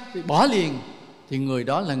sai thì bỏ liền, thì người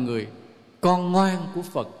đó là người con ngoan của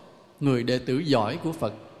Phật, người đệ tử giỏi của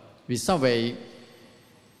Phật. Vì sao vậy?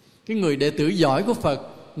 Cái người đệ tử giỏi của Phật,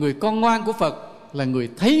 người con ngoan của Phật là người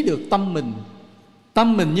thấy được tâm mình.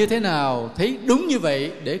 Tâm mình như thế nào, thấy đúng như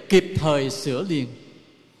vậy để kịp thời sửa liền.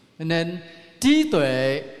 Nên trí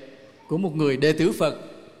tuệ của một người đệ tử Phật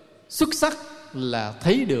xuất sắc là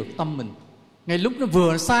thấy được tâm mình. Ngay lúc nó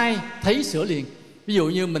vừa sai, thấy sửa liền. Ví dụ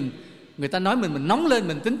như người ta nói mình nóng lên,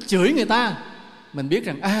 mình tính chửi người ta, mình biết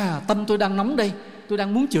rằng tâm tôi đang nóng đây, tôi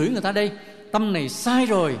đang muốn chửi người ta đây, tâm này sai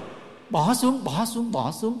rồi, bỏ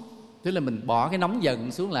xuống. Tức là mình bỏ cái nóng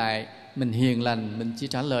giận xuống lại, mình hiền lành, mình chỉ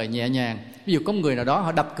trả lời nhẹ nhàng. Ví dụ có người nào đó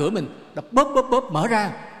họ đập cửa mình, đập bóp mở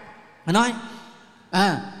ra, họ nói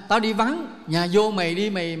tao đi vắng, nhà vô mày đi,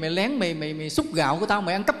 mày lén mày xúc gạo của tao,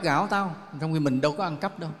 mày ăn cắp gạo của tao. Trong khi mình đâu có ăn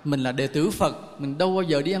cắp đâu, mình là đệ tử Phật, mình đâu bao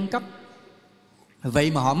giờ đi ăn cắp.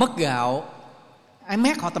 Vậy mà họ mất gạo, ai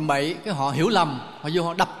mét họ tầm bậy, cái họ hiểu lầm, họ vô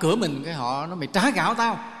họ đập cửa mình, cái họ nói mày trả gạo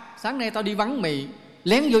tao, sáng nay tao đi vắng, mày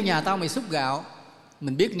lén vô nhà tao, mày xúc gạo.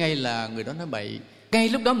 Mình biết ngay là người đó nói bậy. Ngay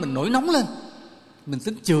lúc đó mình nổi nóng lên, mình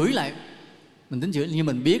tính chửi lại, nhưng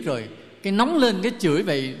mình biết rồi, cái nóng lên, cái chửi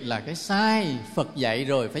vậy là cái sai. Phật dạy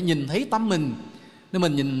rồi, phải nhìn thấy tâm mình. Nếu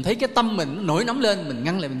mình nhìn thấy cái tâm mình nó nổi nóng lên, mình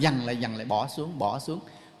ngăn lại, mình dằn lại, bỏ xuống.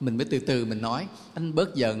 Mình mới từ từ mình nói, anh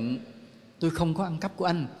bớt giận, tôi không có ăn cắp của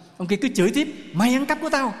anh. Ông kia cứ chửi tiếp, mày ăn cắp của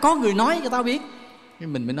tao, có người nói cho tao biết.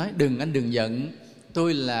 Mình mới nói, anh đừng giận,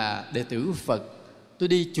 tôi là đệ tử của Phật, tôi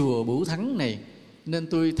đi chùa Bửu Thắng này, nên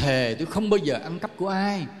tôi thề tôi không bao giờ ăn cắp của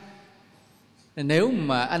ai. Nếu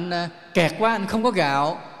mà anh kẹt quá, anh không có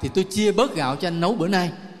gạo, thì tôi chia bớt gạo cho anh nấu bữa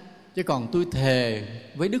nay. Chứ còn tôi thề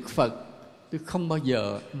với Đức Phật, tôi không bao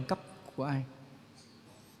giờ ăn cắp của ai.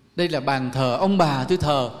 Đây là bàn thờ ông bà tôi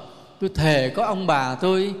thờ, tôi thề có ông bà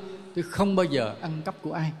tôi không bao giờ ăn cắp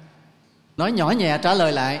của ai. Nói nhỏ nhẹ trả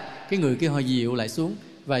lời lại, cái người kia họ dịu lại xuống.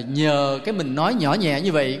 Và nhờ cái mình nói nhỏ nhẹ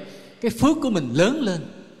như vậy, cái phước của mình lớn lên,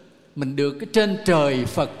 mình được cái trên trời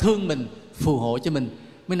Phật thương mình, phù hộ cho mình.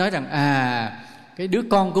 Mới nói rằng cái đứa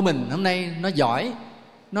con của mình hôm nay nó giỏi,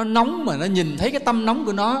 nó nóng mà nó nhìn thấy cái tâm nóng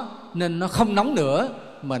của nó, nên nó không nóng nữa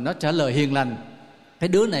mà nó trả lời hiền lành. Cái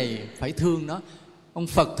đứa này phải thương nó. Ông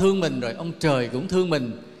Phật thương mình rồi, ông trời cũng thương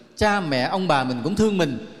mình, cha mẹ ông bà mình cũng thương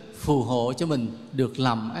mình, phù hộ cho mình được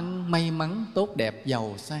làm ăn may mắn, tốt đẹp,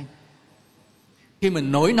 giàu sang. Khi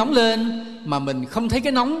mình nổi nóng lên mà mình không thấy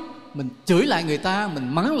cái nóng, mình chửi lại người ta,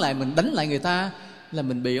 mình mắng lại, mình đánh lại người ta, là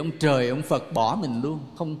mình bị ông trời, ông Phật bỏ mình luôn,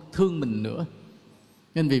 không thương mình nữa.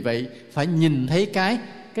 Nên vì vậy phải nhìn thấy cái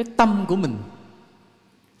tâm của mình,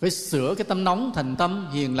 phải sửa cái tâm nóng thành tâm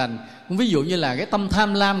hiền lành. Cũng ví dụ như là cái tâm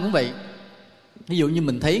tham lam cũng vậy. Ví dụ như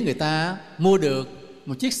mình thấy người ta mua được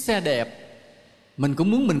một chiếc xe đẹp, mình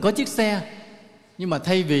cũng muốn mình có chiếc xe, nhưng mà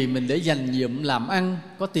thay vì mình để dành dụm làm ăn,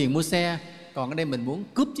 có tiền mua xe, còn ở đây mình muốn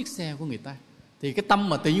cướp chiếc xe của người ta. Thì cái tâm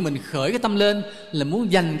mà tự nhiên mình khởi cái tâm lên là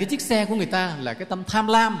muốn giành cái chiếc xe của người ta, là cái tâm tham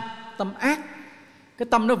lam, tâm ác. Cái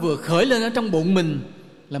tâm nó vừa khởi lên ở trong bụng mình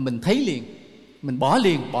là mình thấy liền, mình bỏ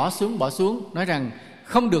liền, bỏ xuống. Nói rằng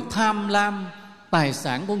không được tham lam tài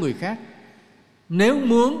sản của người khác. Nếu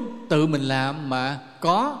muốn tự mình làm mà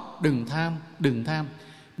có, đừng tham.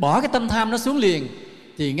 Bỏ cái tâm tham nó xuống liền.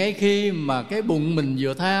 Thì ngay khi mà cái bụng mình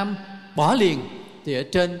vừa tham, bỏ liền, thì ở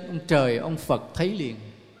trên ông trời, ông Phật thấy liền.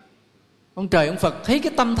 Ông trời, ông Phật thấy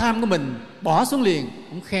cái tâm tham của mình, bỏ xuống liền,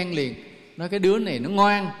 ông khen liền. Nói cái đứa này nó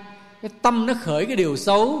ngoan, cái tâm nó khởi cái điều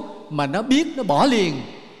xấu mà nó biết, nó bỏ liền.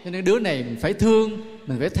 Cho nên đứa này mình phải thương,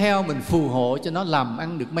 mình phải theo, mình phù hộ cho nó làm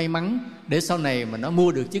ăn được may mắn, để sau này mà nó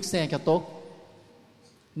mua được chiếc xe cho tốt.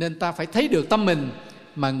 Nên ta phải thấy được tâm mình.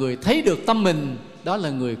 Mà người thấy được tâm mình, đó là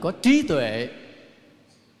người có trí tuệ.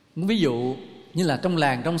 Ví dụ như là trong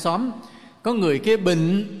làng, trong xóm, có người kia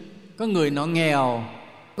bệnh, có người nọ nghèo,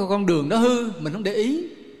 có con đường đó hư, mình không để ý.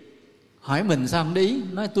 Hỏi mình sao không để ý?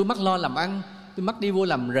 Nói tôi mắc lo làm ăn, tôi mắc đi vô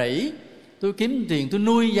làm rẫy, tôi kiếm tiền tôi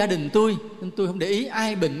nuôi gia đình tôi, nên tôi không để ý.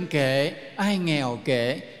 Ai bệnh kệ, ai nghèo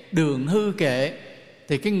kệ, đường hư kệ.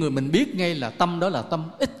 Thì cái người mình biết ngay là tâm đó là tâm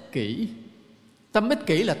ích kỷ. Tâm ích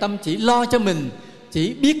kỷ là tâm chỉ lo cho mình,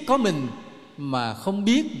 chỉ biết có mình mà không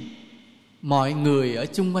biết mọi người ở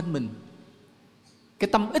chung quanh mình. Cái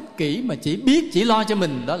tâm ích kỷ mà chỉ lo cho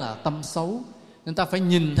mình, đó là tâm xấu. Nên ta phải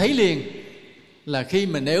nhìn thấy liền là khi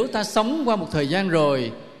mà nếu ta sống qua một thời gian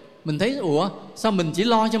rồi, mình thấy sao mình chỉ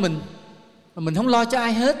lo cho mình mà mình không lo cho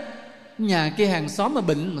ai hết. Nhà kia hàng xóm mà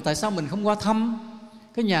bệnh mà tại sao mình không qua thăm?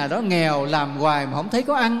 Cái nhà đó nghèo làm hoài mà không thấy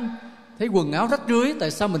có ăn, thấy quần áo rách rưới,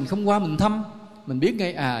 tại sao mình không qua mình thăm? Mình biết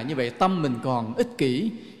ngay như vậy tâm mình còn ích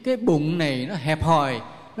kỷ. Cái bụng này nó hẹp hòi,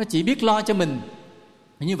 nó chỉ biết lo cho mình.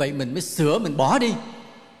 Như vậy mình mới sửa, mình bỏ đi.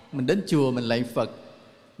 Mình đến chùa mình lạy Phật,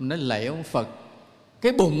 mình nói lạy ông Phật,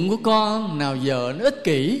 cái bụng của con nào giờ nó ích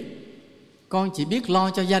kỷ, con chỉ biết lo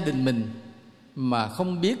cho gia đình mình mà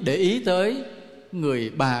không biết để ý tới người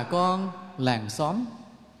bà con, làng xóm.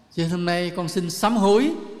 Cho nên hôm nay con xin sám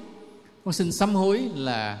hối. Con xin sám hối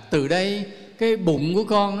là từ đây cái bụng của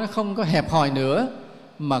con nó không có hẹp hòi nữa,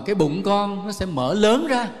 mà cái bụng con nó sẽ mở lớn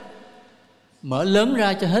ra. Mở lớn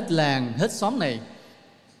ra cho hết làng, hết xóm này.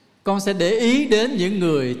 Con sẽ để ý đến những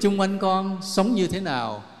người chung quanh con sống như thế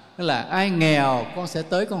nào. Tức là ai nghèo con sẽ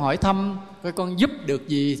tới con hỏi thăm, coi con giúp được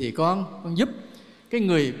gì thì con giúp. Cái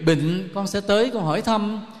người bệnh con sẽ tới con hỏi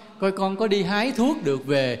thăm, coi con có đi hái thuốc được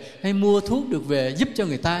về hay mua thuốc được về giúp cho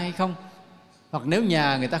người ta hay không. Hoặc nếu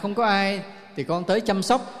nhà người ta không có ai thì con tới chăm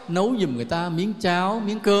sóc, nấu giùm người ta miếng cháo,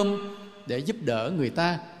 miếng cơm để giúp đỡ người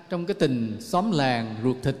ta trong cái tình xóm làng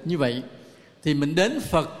ruột thịt như vậy. Thì mình đến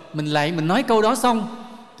Phật, mình lạy, mình nói câu đó xong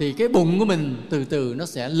thì cái bụng của mình từ từ nó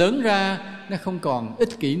sẽ lớn ra, nó không còn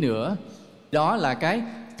ích kỷ nữa. Đó là cái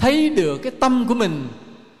thấy được cái tâm của mình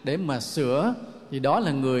để mà sửa. Thì đó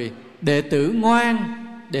là người đệ tử ngoan,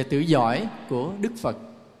 đệ tử giỏi của Đức Phật.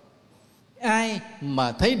 Ai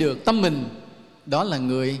mà thấy được tâm mình, đó là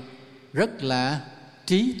người rất là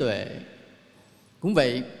trí tuệ. Cũng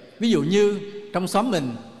vậy, ví dụ như trong xóm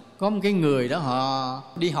mình có một cái người đó, họ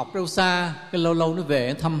đi học đâu xa, cái lâu lâu nó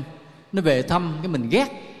về thăm. Nó về thăm cái mình ghét.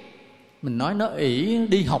 Mình nói nó ỷ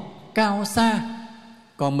đi học cao xa.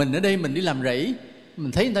 Còn mình ở đây mình đi làm rẫy,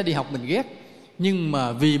 mình thấy người ta đi học mình ghét. Nhưng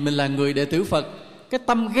mà vì mình là người đệ tử Phật, cái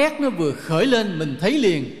tâm ghét nó vừa khởi lên mình thấy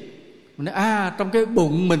liền. Mình nói trong cái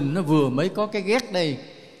bụng mình nó vừa mới có cái ghét đây,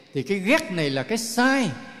 thì cái ghét này là cái sai.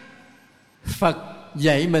 Phật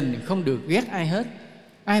dạy mình không được ghét ai hết,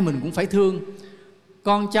 ai mình cũng phải thương.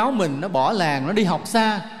 Con cháu mình nó bỏ làng, nó đi học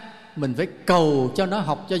xa, mình phải cầu cho nó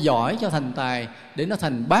học cho giỏi, cho thành tài, để nó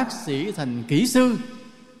thành bác sĩ, thành kỹ sư,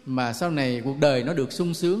 mà sau này cuộc đời nó được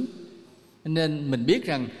sung sướng. Nên mình biết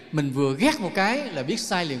rằng mình vừa ghét một cái là biết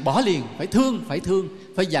sai liền, bỏ liền. Phải thương,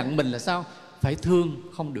 phải dặn mình là sao? Phải thương,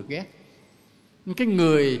 không được ghét. Cái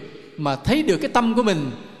người mà thấy được cái tâm của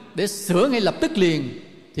mình để sửa ngay lập tức liền,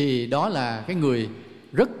 thì đó là cái người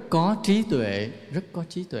rất có trí tuệ, rất có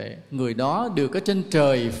trí tuệ. Người đó được ở trên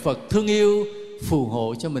trời Phật thương yêu phù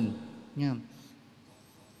hộ cho mình.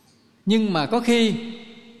 Nhưng mà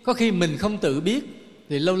có khi mình không tự biết,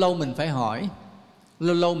 thì lâu lâu mình phải hỏi.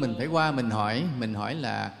 Lâu lâu mình phải qua mình hỏi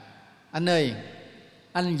là anh ơi,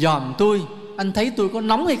 anh dòm tôi, anh thấy tôi có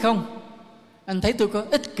nóng hay không? Anh thấy tôi có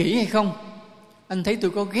ích kỷ hay không? Anh thấy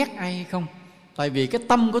tôi có ghét ai hay không? Tại vì cái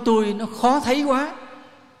tâm của tôi nó khó thấy quá,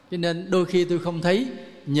 cho nên đôi khi tôi không thấy.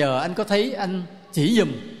 Nhờ anh có thấy anh chỉ giùm.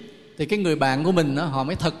 Thì cái người bạn của mình đó, họ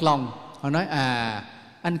mới thật lòng. Họ nói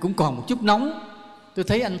anh cũng còn một chút nóng. Tôi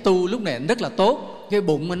thấy anh tu lúc này anh rất là tốt, cái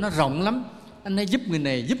bụng anh nó rộng lắm, anh hay giúp người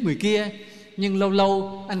này giúp người kia. Nhưng lâu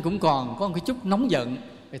lâu anh cũng còn có một cái chút nóng giận,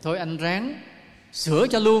 thì thôi anh ráng sửa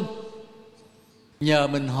cho luôn. Nhờ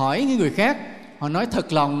mình hỏi những người khác, họ nói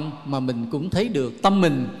thật lòng mà mình cũng thấy được tâm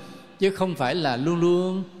mình, chứ không phải là luôn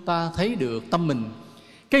luôn ta thấy được tâm mình.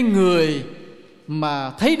 Cái người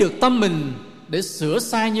mà thấy được tâm mình để sửa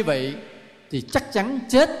sai như vậy thì chắc chắn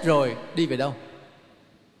chết rồi đi về đâu.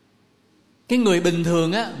 Cái người bình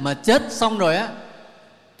thường á, mà chết xong rồi á,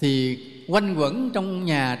 thì quanh quẩn trong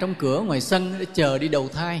nhà, trong cửa, ngoài sân để chờ đi đầu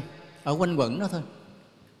thai, ở quanh quẩn đó thôi.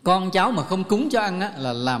 Con cháu mà không cúng cho ăn á,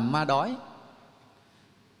 là làm ma đói.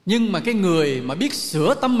 Nhưng mà cái người mà biết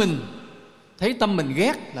sửa tâm mình, thấy tâm mình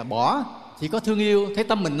ghét là bỏ, chỉ có thương yêu. Thấy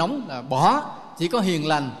tâm mình nóng là bỏ, chỉ có hiền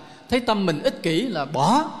lành. Thấy tâm mình ích kỷ là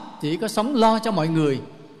bỏ, chỉ có sống lo cho mọi người.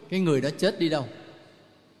 Cái người đó chết đi đâu?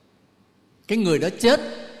 Cái người đó chết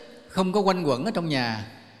không có quanh quẩn ở trong nhà,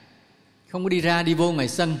 không có đi ra đi vô ngoài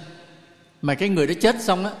sân, mà cái người đó chết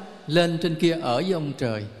xong á, lên trên kia ở với ông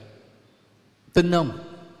trời. Tin không?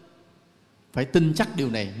 Phải tin chắc điều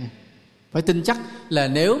này nha. Phải tin chắc là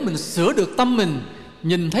nếu mình sửa được tâm mình,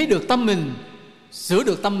 nhìn thấy được tâm mình, sửa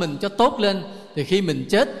được tâm mình cho tốt lên, thì khi mình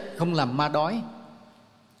chết không làm ma đói,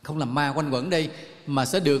 không làm ma quanh quẩn đây, mà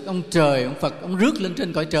sẽ được ông trời, ông Phật, ông rước lên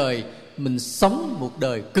trên cõi trời. Mình sống một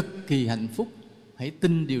đời cực kỳ hạnh phúc. Hãy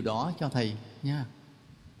tin điều đó cho thầy nha.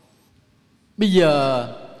 Bây giờ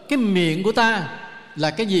cái miệng của ta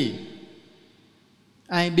là cái gì?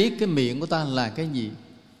 Ai biết cái miệng của ta là cái gì?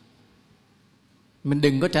 Mình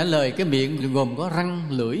đừng có trả lời cái miệng gồm có răng,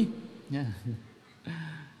 lưỡi nha.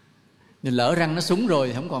 Nên lỡ răng nó súng rồi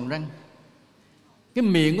thì không còn răng. Cái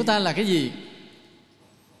miệng của ta là cái gì?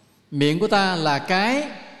 Miệng của ta là cái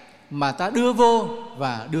mà ta đưa vô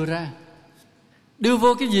và đưa ra. Đưa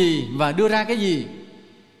vô cái gì và đưa ra cái gì?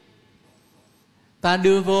 Ta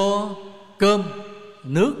đưa vô cơm,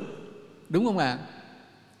 nước, đúng không ạ?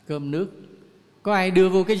 Cơm nước. Có ai đưa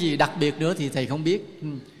vô cái gì đặc biệt nữa thì thầy không biết.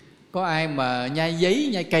 Có ai mà nhai giấy,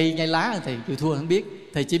 nhai cây, nhai lá thầy chịu thua không biết.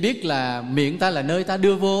 Thầy chỉ biết là miệng ta là nơi ta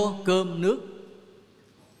đưa vô cơm nước.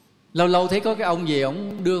 Lâu lâu thấy có cái ông gì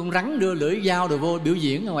ông đưa con rắn, đưa lưỡi dao đồ vô biểu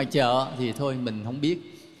diễn ở ngoài chợ thì thôi mình không biết.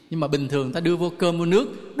 Nhưng mà bình thường ta đưa vô cơm vô nước.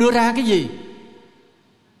 Đưa ra cái gì?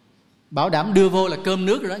 Bảo đảm đưa vô là cơm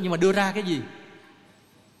nước rồi đó. Nhưng mà đưa ra cái gì?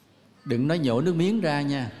 Đừng nói nhổ nước miếng ra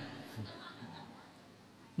nha.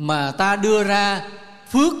 Mà ta đưa ra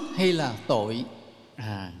phước hay là tội?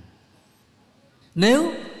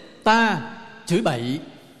 Nếu ta chửi bậy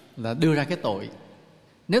là đưa ra cái tội.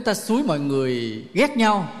 Nếu ta xúi mọi người ghét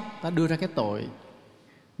nhau, ta đưa ra cái tội.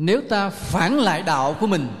 Nếu ta phản lại đạo của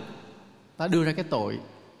mình, ta đưa ra cái tội.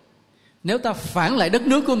 Nếu ta phản lại đất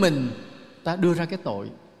nước của mình, ta đưa ra cái tội.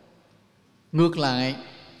 Ngược lại,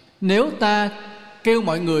 nếu ta kêu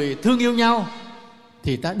mọi người thương yêu nhau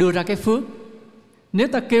thì ta đưa ra cái phước. Nếu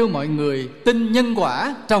ta kêu mọi người tin nhân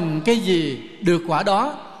quả, trồng cái gì được quả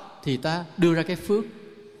đó thì ta đưa ra cái phước.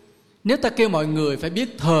 Nếu ta kêu mọi người phải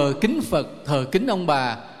biết thờ kính Phật, thờ kính ông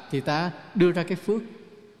bà thì ta đưa ra cái phước.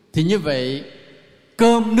 Thì như vậy,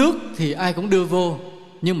 cơm nước thì ai cũng đưa vô,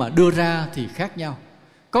 nhưng mà đưa ra thì khác nhau.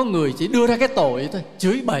 Có người chỉ đưa ra cái tội thôi,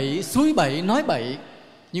 chửi bậy, xúi bậy, nói bậy.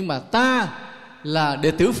 Nhưng mà ta là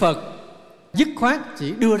đệ tử Phật, dứt khoát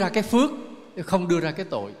chỉ đưa ra cái phước, không đưa ra cái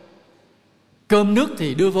tội. Cơm nước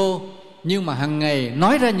thì đưa vô, nhưng mà hàng ngày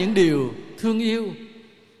nói ra những điều thương yêu,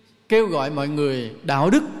 kêu gọi mọi người đạo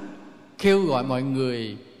đức, kêu gọi mọi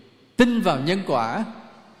người tin vào nhân quả,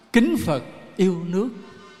 kính Phật, yêu nước.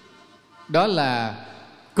 Đó là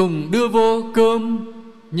cùng đưa vô cơm,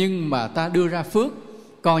 nhưng mà ta đưa ra phước.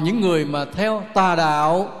 Còn những người mà theo tà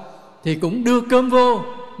đạo thì cũng đưa cơm vô,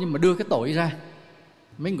 nhưng mà đưa cái tội ra.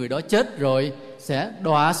 Mấy người đó chết rồi sẽ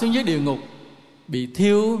đọa xuống dưới địa ngục, bị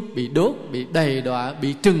thiêu, bị đốt, bị đầy đọa,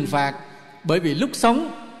 bị trừng phạt. Bởi vì lúc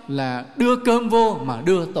sống là đưa cơm vô mà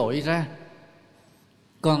đưa tội ra.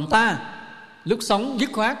 Còn ta lúc sống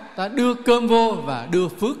dứt khoát, ta đưa cơm vô và đưa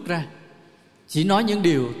phước ra. Chỉ nói những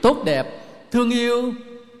điều tốt đẹp, thương yêu,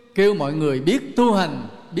 kêu mọi người biết tu hành,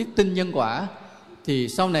 biết tin nhân quả. Thì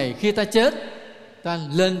sau này khi ta chết, ta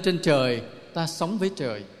lên trên trời, ta sống với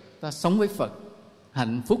trời, ta sống với Phật,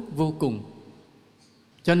 hạnh phúc vô cùng.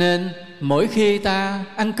 Cho nên mỗi khi ta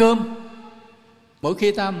ăn cơm, mỗi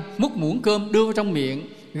khi ta múc muỗng cơm đưa vào trong miệng,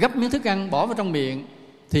 gắp miếng thức ăn bỏ vào trong miệng,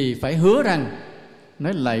 thì phải hứa rằng,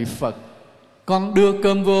 nói lạy Phật, con đưa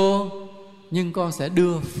cơm vô, nhưng con sẽ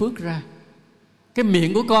đưa phước ra. Cái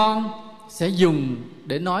miệng của con sẽ dùng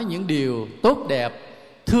để nói những điều tốt đẹp,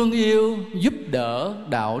 thương yêu, giúp đỡ,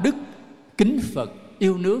 đạo đức, kính Phật,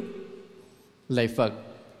 yêu nước. Lạy Phật,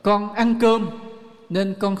 con ăn cơm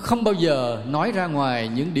nên con không bao giờ nói ra ngoài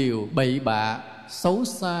những điều bậy bạ, xấu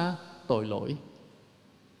xa, tội lỗi.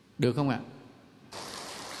 Được không ạ?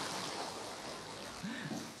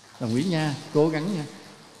 Đồng ý nha, cố gắng nha.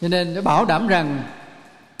 Cho nên nó bảo đảm rằng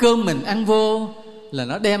cơm mình ăn vô là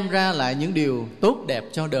nó đem ra lại những điều tốt đẹp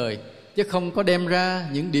cho đời, chứ không có đem ra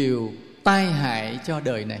những điều tai hại cho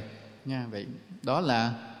đời này nha. Vậy đó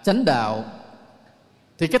là chánh đạo.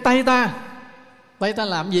 Thì cái tay ta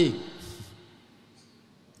làm gì?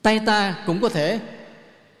 Tay ta cũng có thể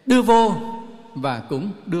đưa vô và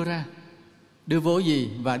cũng đưa ra. Đưa vô gì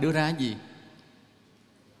và đưa ra gì?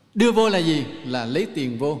 Đưa vô là gì? Là lấy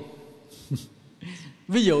tiền vô.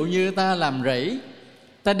 Ví dụ như ta làm rẫy,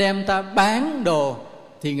 ta đem ta bán đồ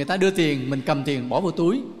thì người ta đưa tiền, mình cầm tiền bỏ vào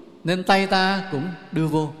túi. Nên tay ta cũng đưa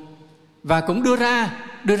vô. Và cũng đưa ra.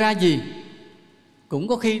 Đưa ra gì? Cũng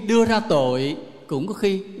có khi đưa ra tội, cũng có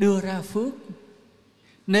khi đưa ra phước.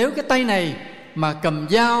 Nếu cái tay này mà cầm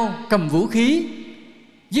dao, cầm vũ khí,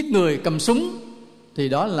 giết người, cầm súng, thì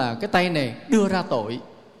đó là cái tay này đưa ra tội.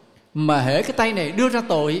 Mà hễ cái tay này đưa ra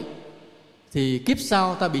tội thì kiếp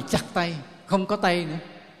sau ta bị chặt tay, không có tay nữa.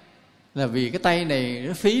 Là vì cái tay này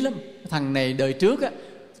nó phí lắm. Thằng này đời trước á,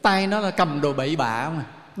 tay nó là cầm đồ bậy bạ mà,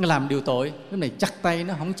 nó làm điều tội, cái này chặt tay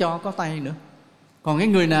nó không cho có tay nữa. Còn cái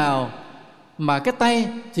người nào mà cái tay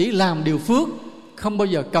chỉ làm điều phước, không bao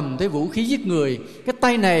giờ cầm tới vũ khí giết người, cái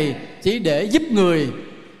tay này chỉ để giúp người,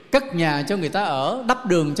 cất nhà cho người ta ở, đắp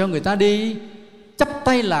đường cho người ta đi, chắp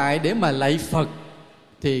tay lại để mà lạy Phật,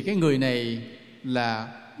 thì cái người này là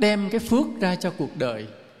đem cái phước ra cho cuộc đời.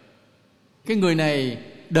 Cái người này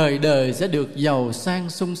đời đời sẽ được giàu sang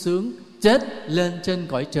sung sướng, chết lên trên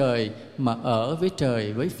cõi trời mà ở với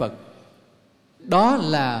trời với Phật. Đó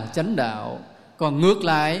là chánh đạo. Còn ngược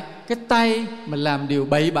lại, cái tay mà làm điều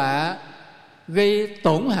bậy bạ, gây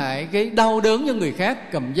tổn hại, gây đau đớn cho người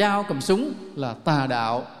khác, cầm dao, cầm súng là tà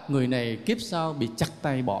đạo. Người này kiếp sau bị chặt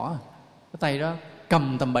tay bỏ. Cái tay đó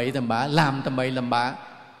cầm tầm bậy tầm bạ, làm tầm bậy làm bạ,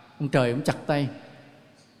 ông trời cũng chặt tay.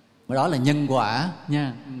 Và đó là nhân quả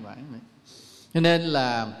nha. Nhân quả. Cho nên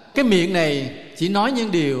là cái miệng này chỉ nói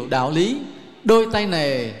những điều đạo lý, đôi tay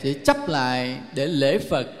này chỉ chắp lại để lễ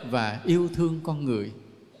Phật và yêu thương con người.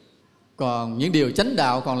 Còn những điều chánh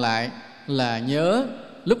đạo còn lại là nhớ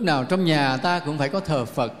lúc nào trong nhà ta cũng phải có thờ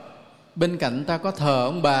Phật, bên cạnh ta có thờ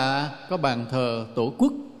ông bà, có bàn thờ Tổ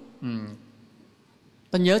quốc.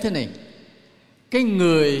 Ta nhớ thế này, cái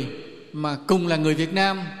người mà cùng là người Việt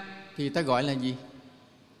Nam thì ta gọi là gì?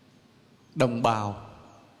 Đồng bào,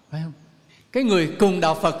 phải không? Cái người cùng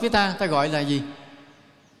đạo Phật với ta, ta gọi là gì?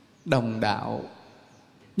 Đồng đạo.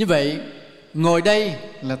 Như vậy ngồi đây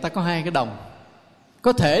là ta có hai cái đồng.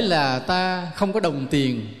 Có thể là ta không có đồng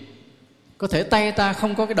tiền, có thể tay ta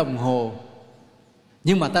không có cái đồng hồ,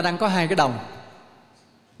 nhưng mà ta đang có hai cái đồng.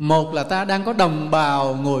 Một là ta đang có đồng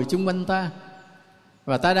bào ngồi chung quanh ta,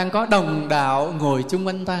 và ta đang có đồng đạo ngồi chung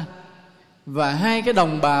quanh ta. Và hai cái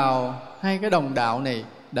đồng bào, hai cái đồng đạo này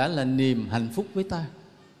đã là niềm hạnh phúc với ta.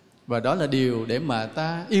 Và đó là điều để mà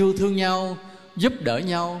ta yêu thương nhau, giúp đỡ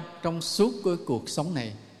nhau trong suốt cái cuộc sống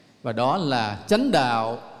này. Và đó là chánh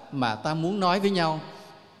đạo mà ta muốn nói với nhau.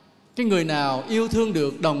 Cái người nào yêu thương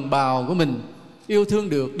được đồng bào của mình, yêu thương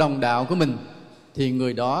được đồng đạo của mình, thì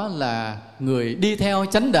người đó là người đi theo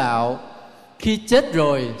chánh đạo. Khi chết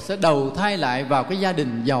rồi sẽ đầu thai lại vào cái gia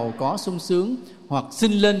đình giàu có sung sướng, hoặc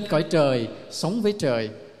sinh lên cõi trời, sống với trời.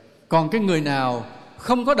 Còn cái người nào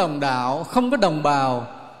không có đồng đạo, không có đồng bào,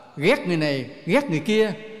 ghét người này, ghét người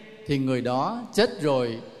kia, thì người đó chết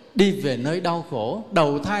rồi đi về nơi đau khổ,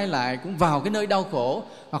 đầu thai lại cũng vào cái nơi đau khổ,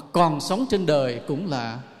 hoặc còn sống trên đời cũng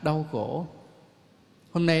là đau khổ.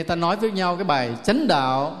 Hôm nay ta nói với nhau cái bài chánh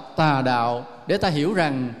đạo, tà đạo, để ta hiểu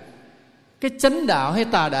rằng cái chánh đạo hay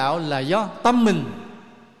tà đạo là do tâm mình.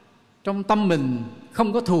 Trong tâm mình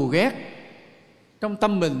không có thù ghét, trong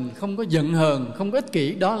tâm mình không có giận hờn, không có ích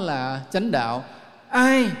kỷ, đó là chánh đạo.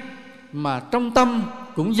 Ai mà trong tâm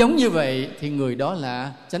cũng giống như vậy thì người đó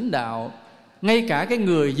là chánh đạo. Ngay cả cái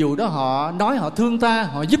người dù đó họ nói họ thương ta,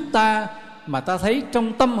 họ giúp ta, mà ta thấy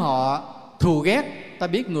trong tâm họ thù ghét, ta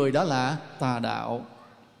biết người đó là tà đạo.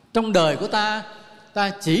 Trong đời của ta,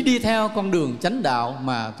 ta chỉ đi theo con đường chánh đạo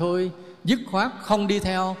mà thôi, dứt khoát không đi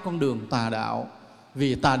theo con đường tà đạo.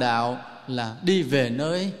 Vì tà đạo là đi về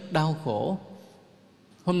nơi đau khổ.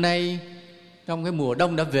 Hôm nay trong cái mùa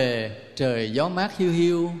đông đã về, trời gió mát hiu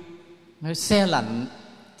hiu, se lạnh,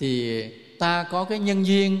 thì ta có cái nhân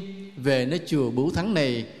duyên về nơi chùa Bửu Thắng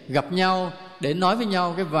này gặp nhau để nói với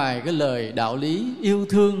nhau cái vài cái lời đạo lý yêu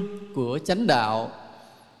thương của chánh đạo.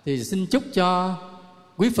 Thì xin chúc cho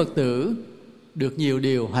quý Phật tử được nhiều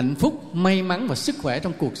điều hạnh phúc, may mắn và sức khỏe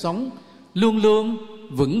trong cuộc sống, luôn luôn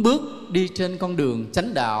vững bước đi trên con đường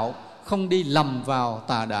chánh đạo, không đi lầm vào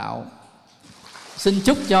tà đạo. Xin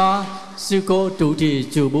chúc cho sư cô trụ trì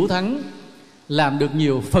chùa Bửu Thắng làm được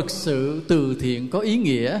nhiều Phật sự từ thiện có ý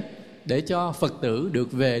nghĩa, để cho Phật tử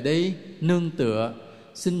được về đây nương tựa.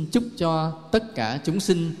 Xin chúc cho tất cả chúng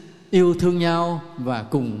sinh yêu thương nhau và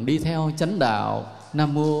cùng đi theo chánh đạo.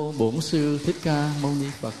 Nam mô Bổn Sư Thích Ca Mâu Ni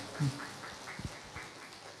Phật.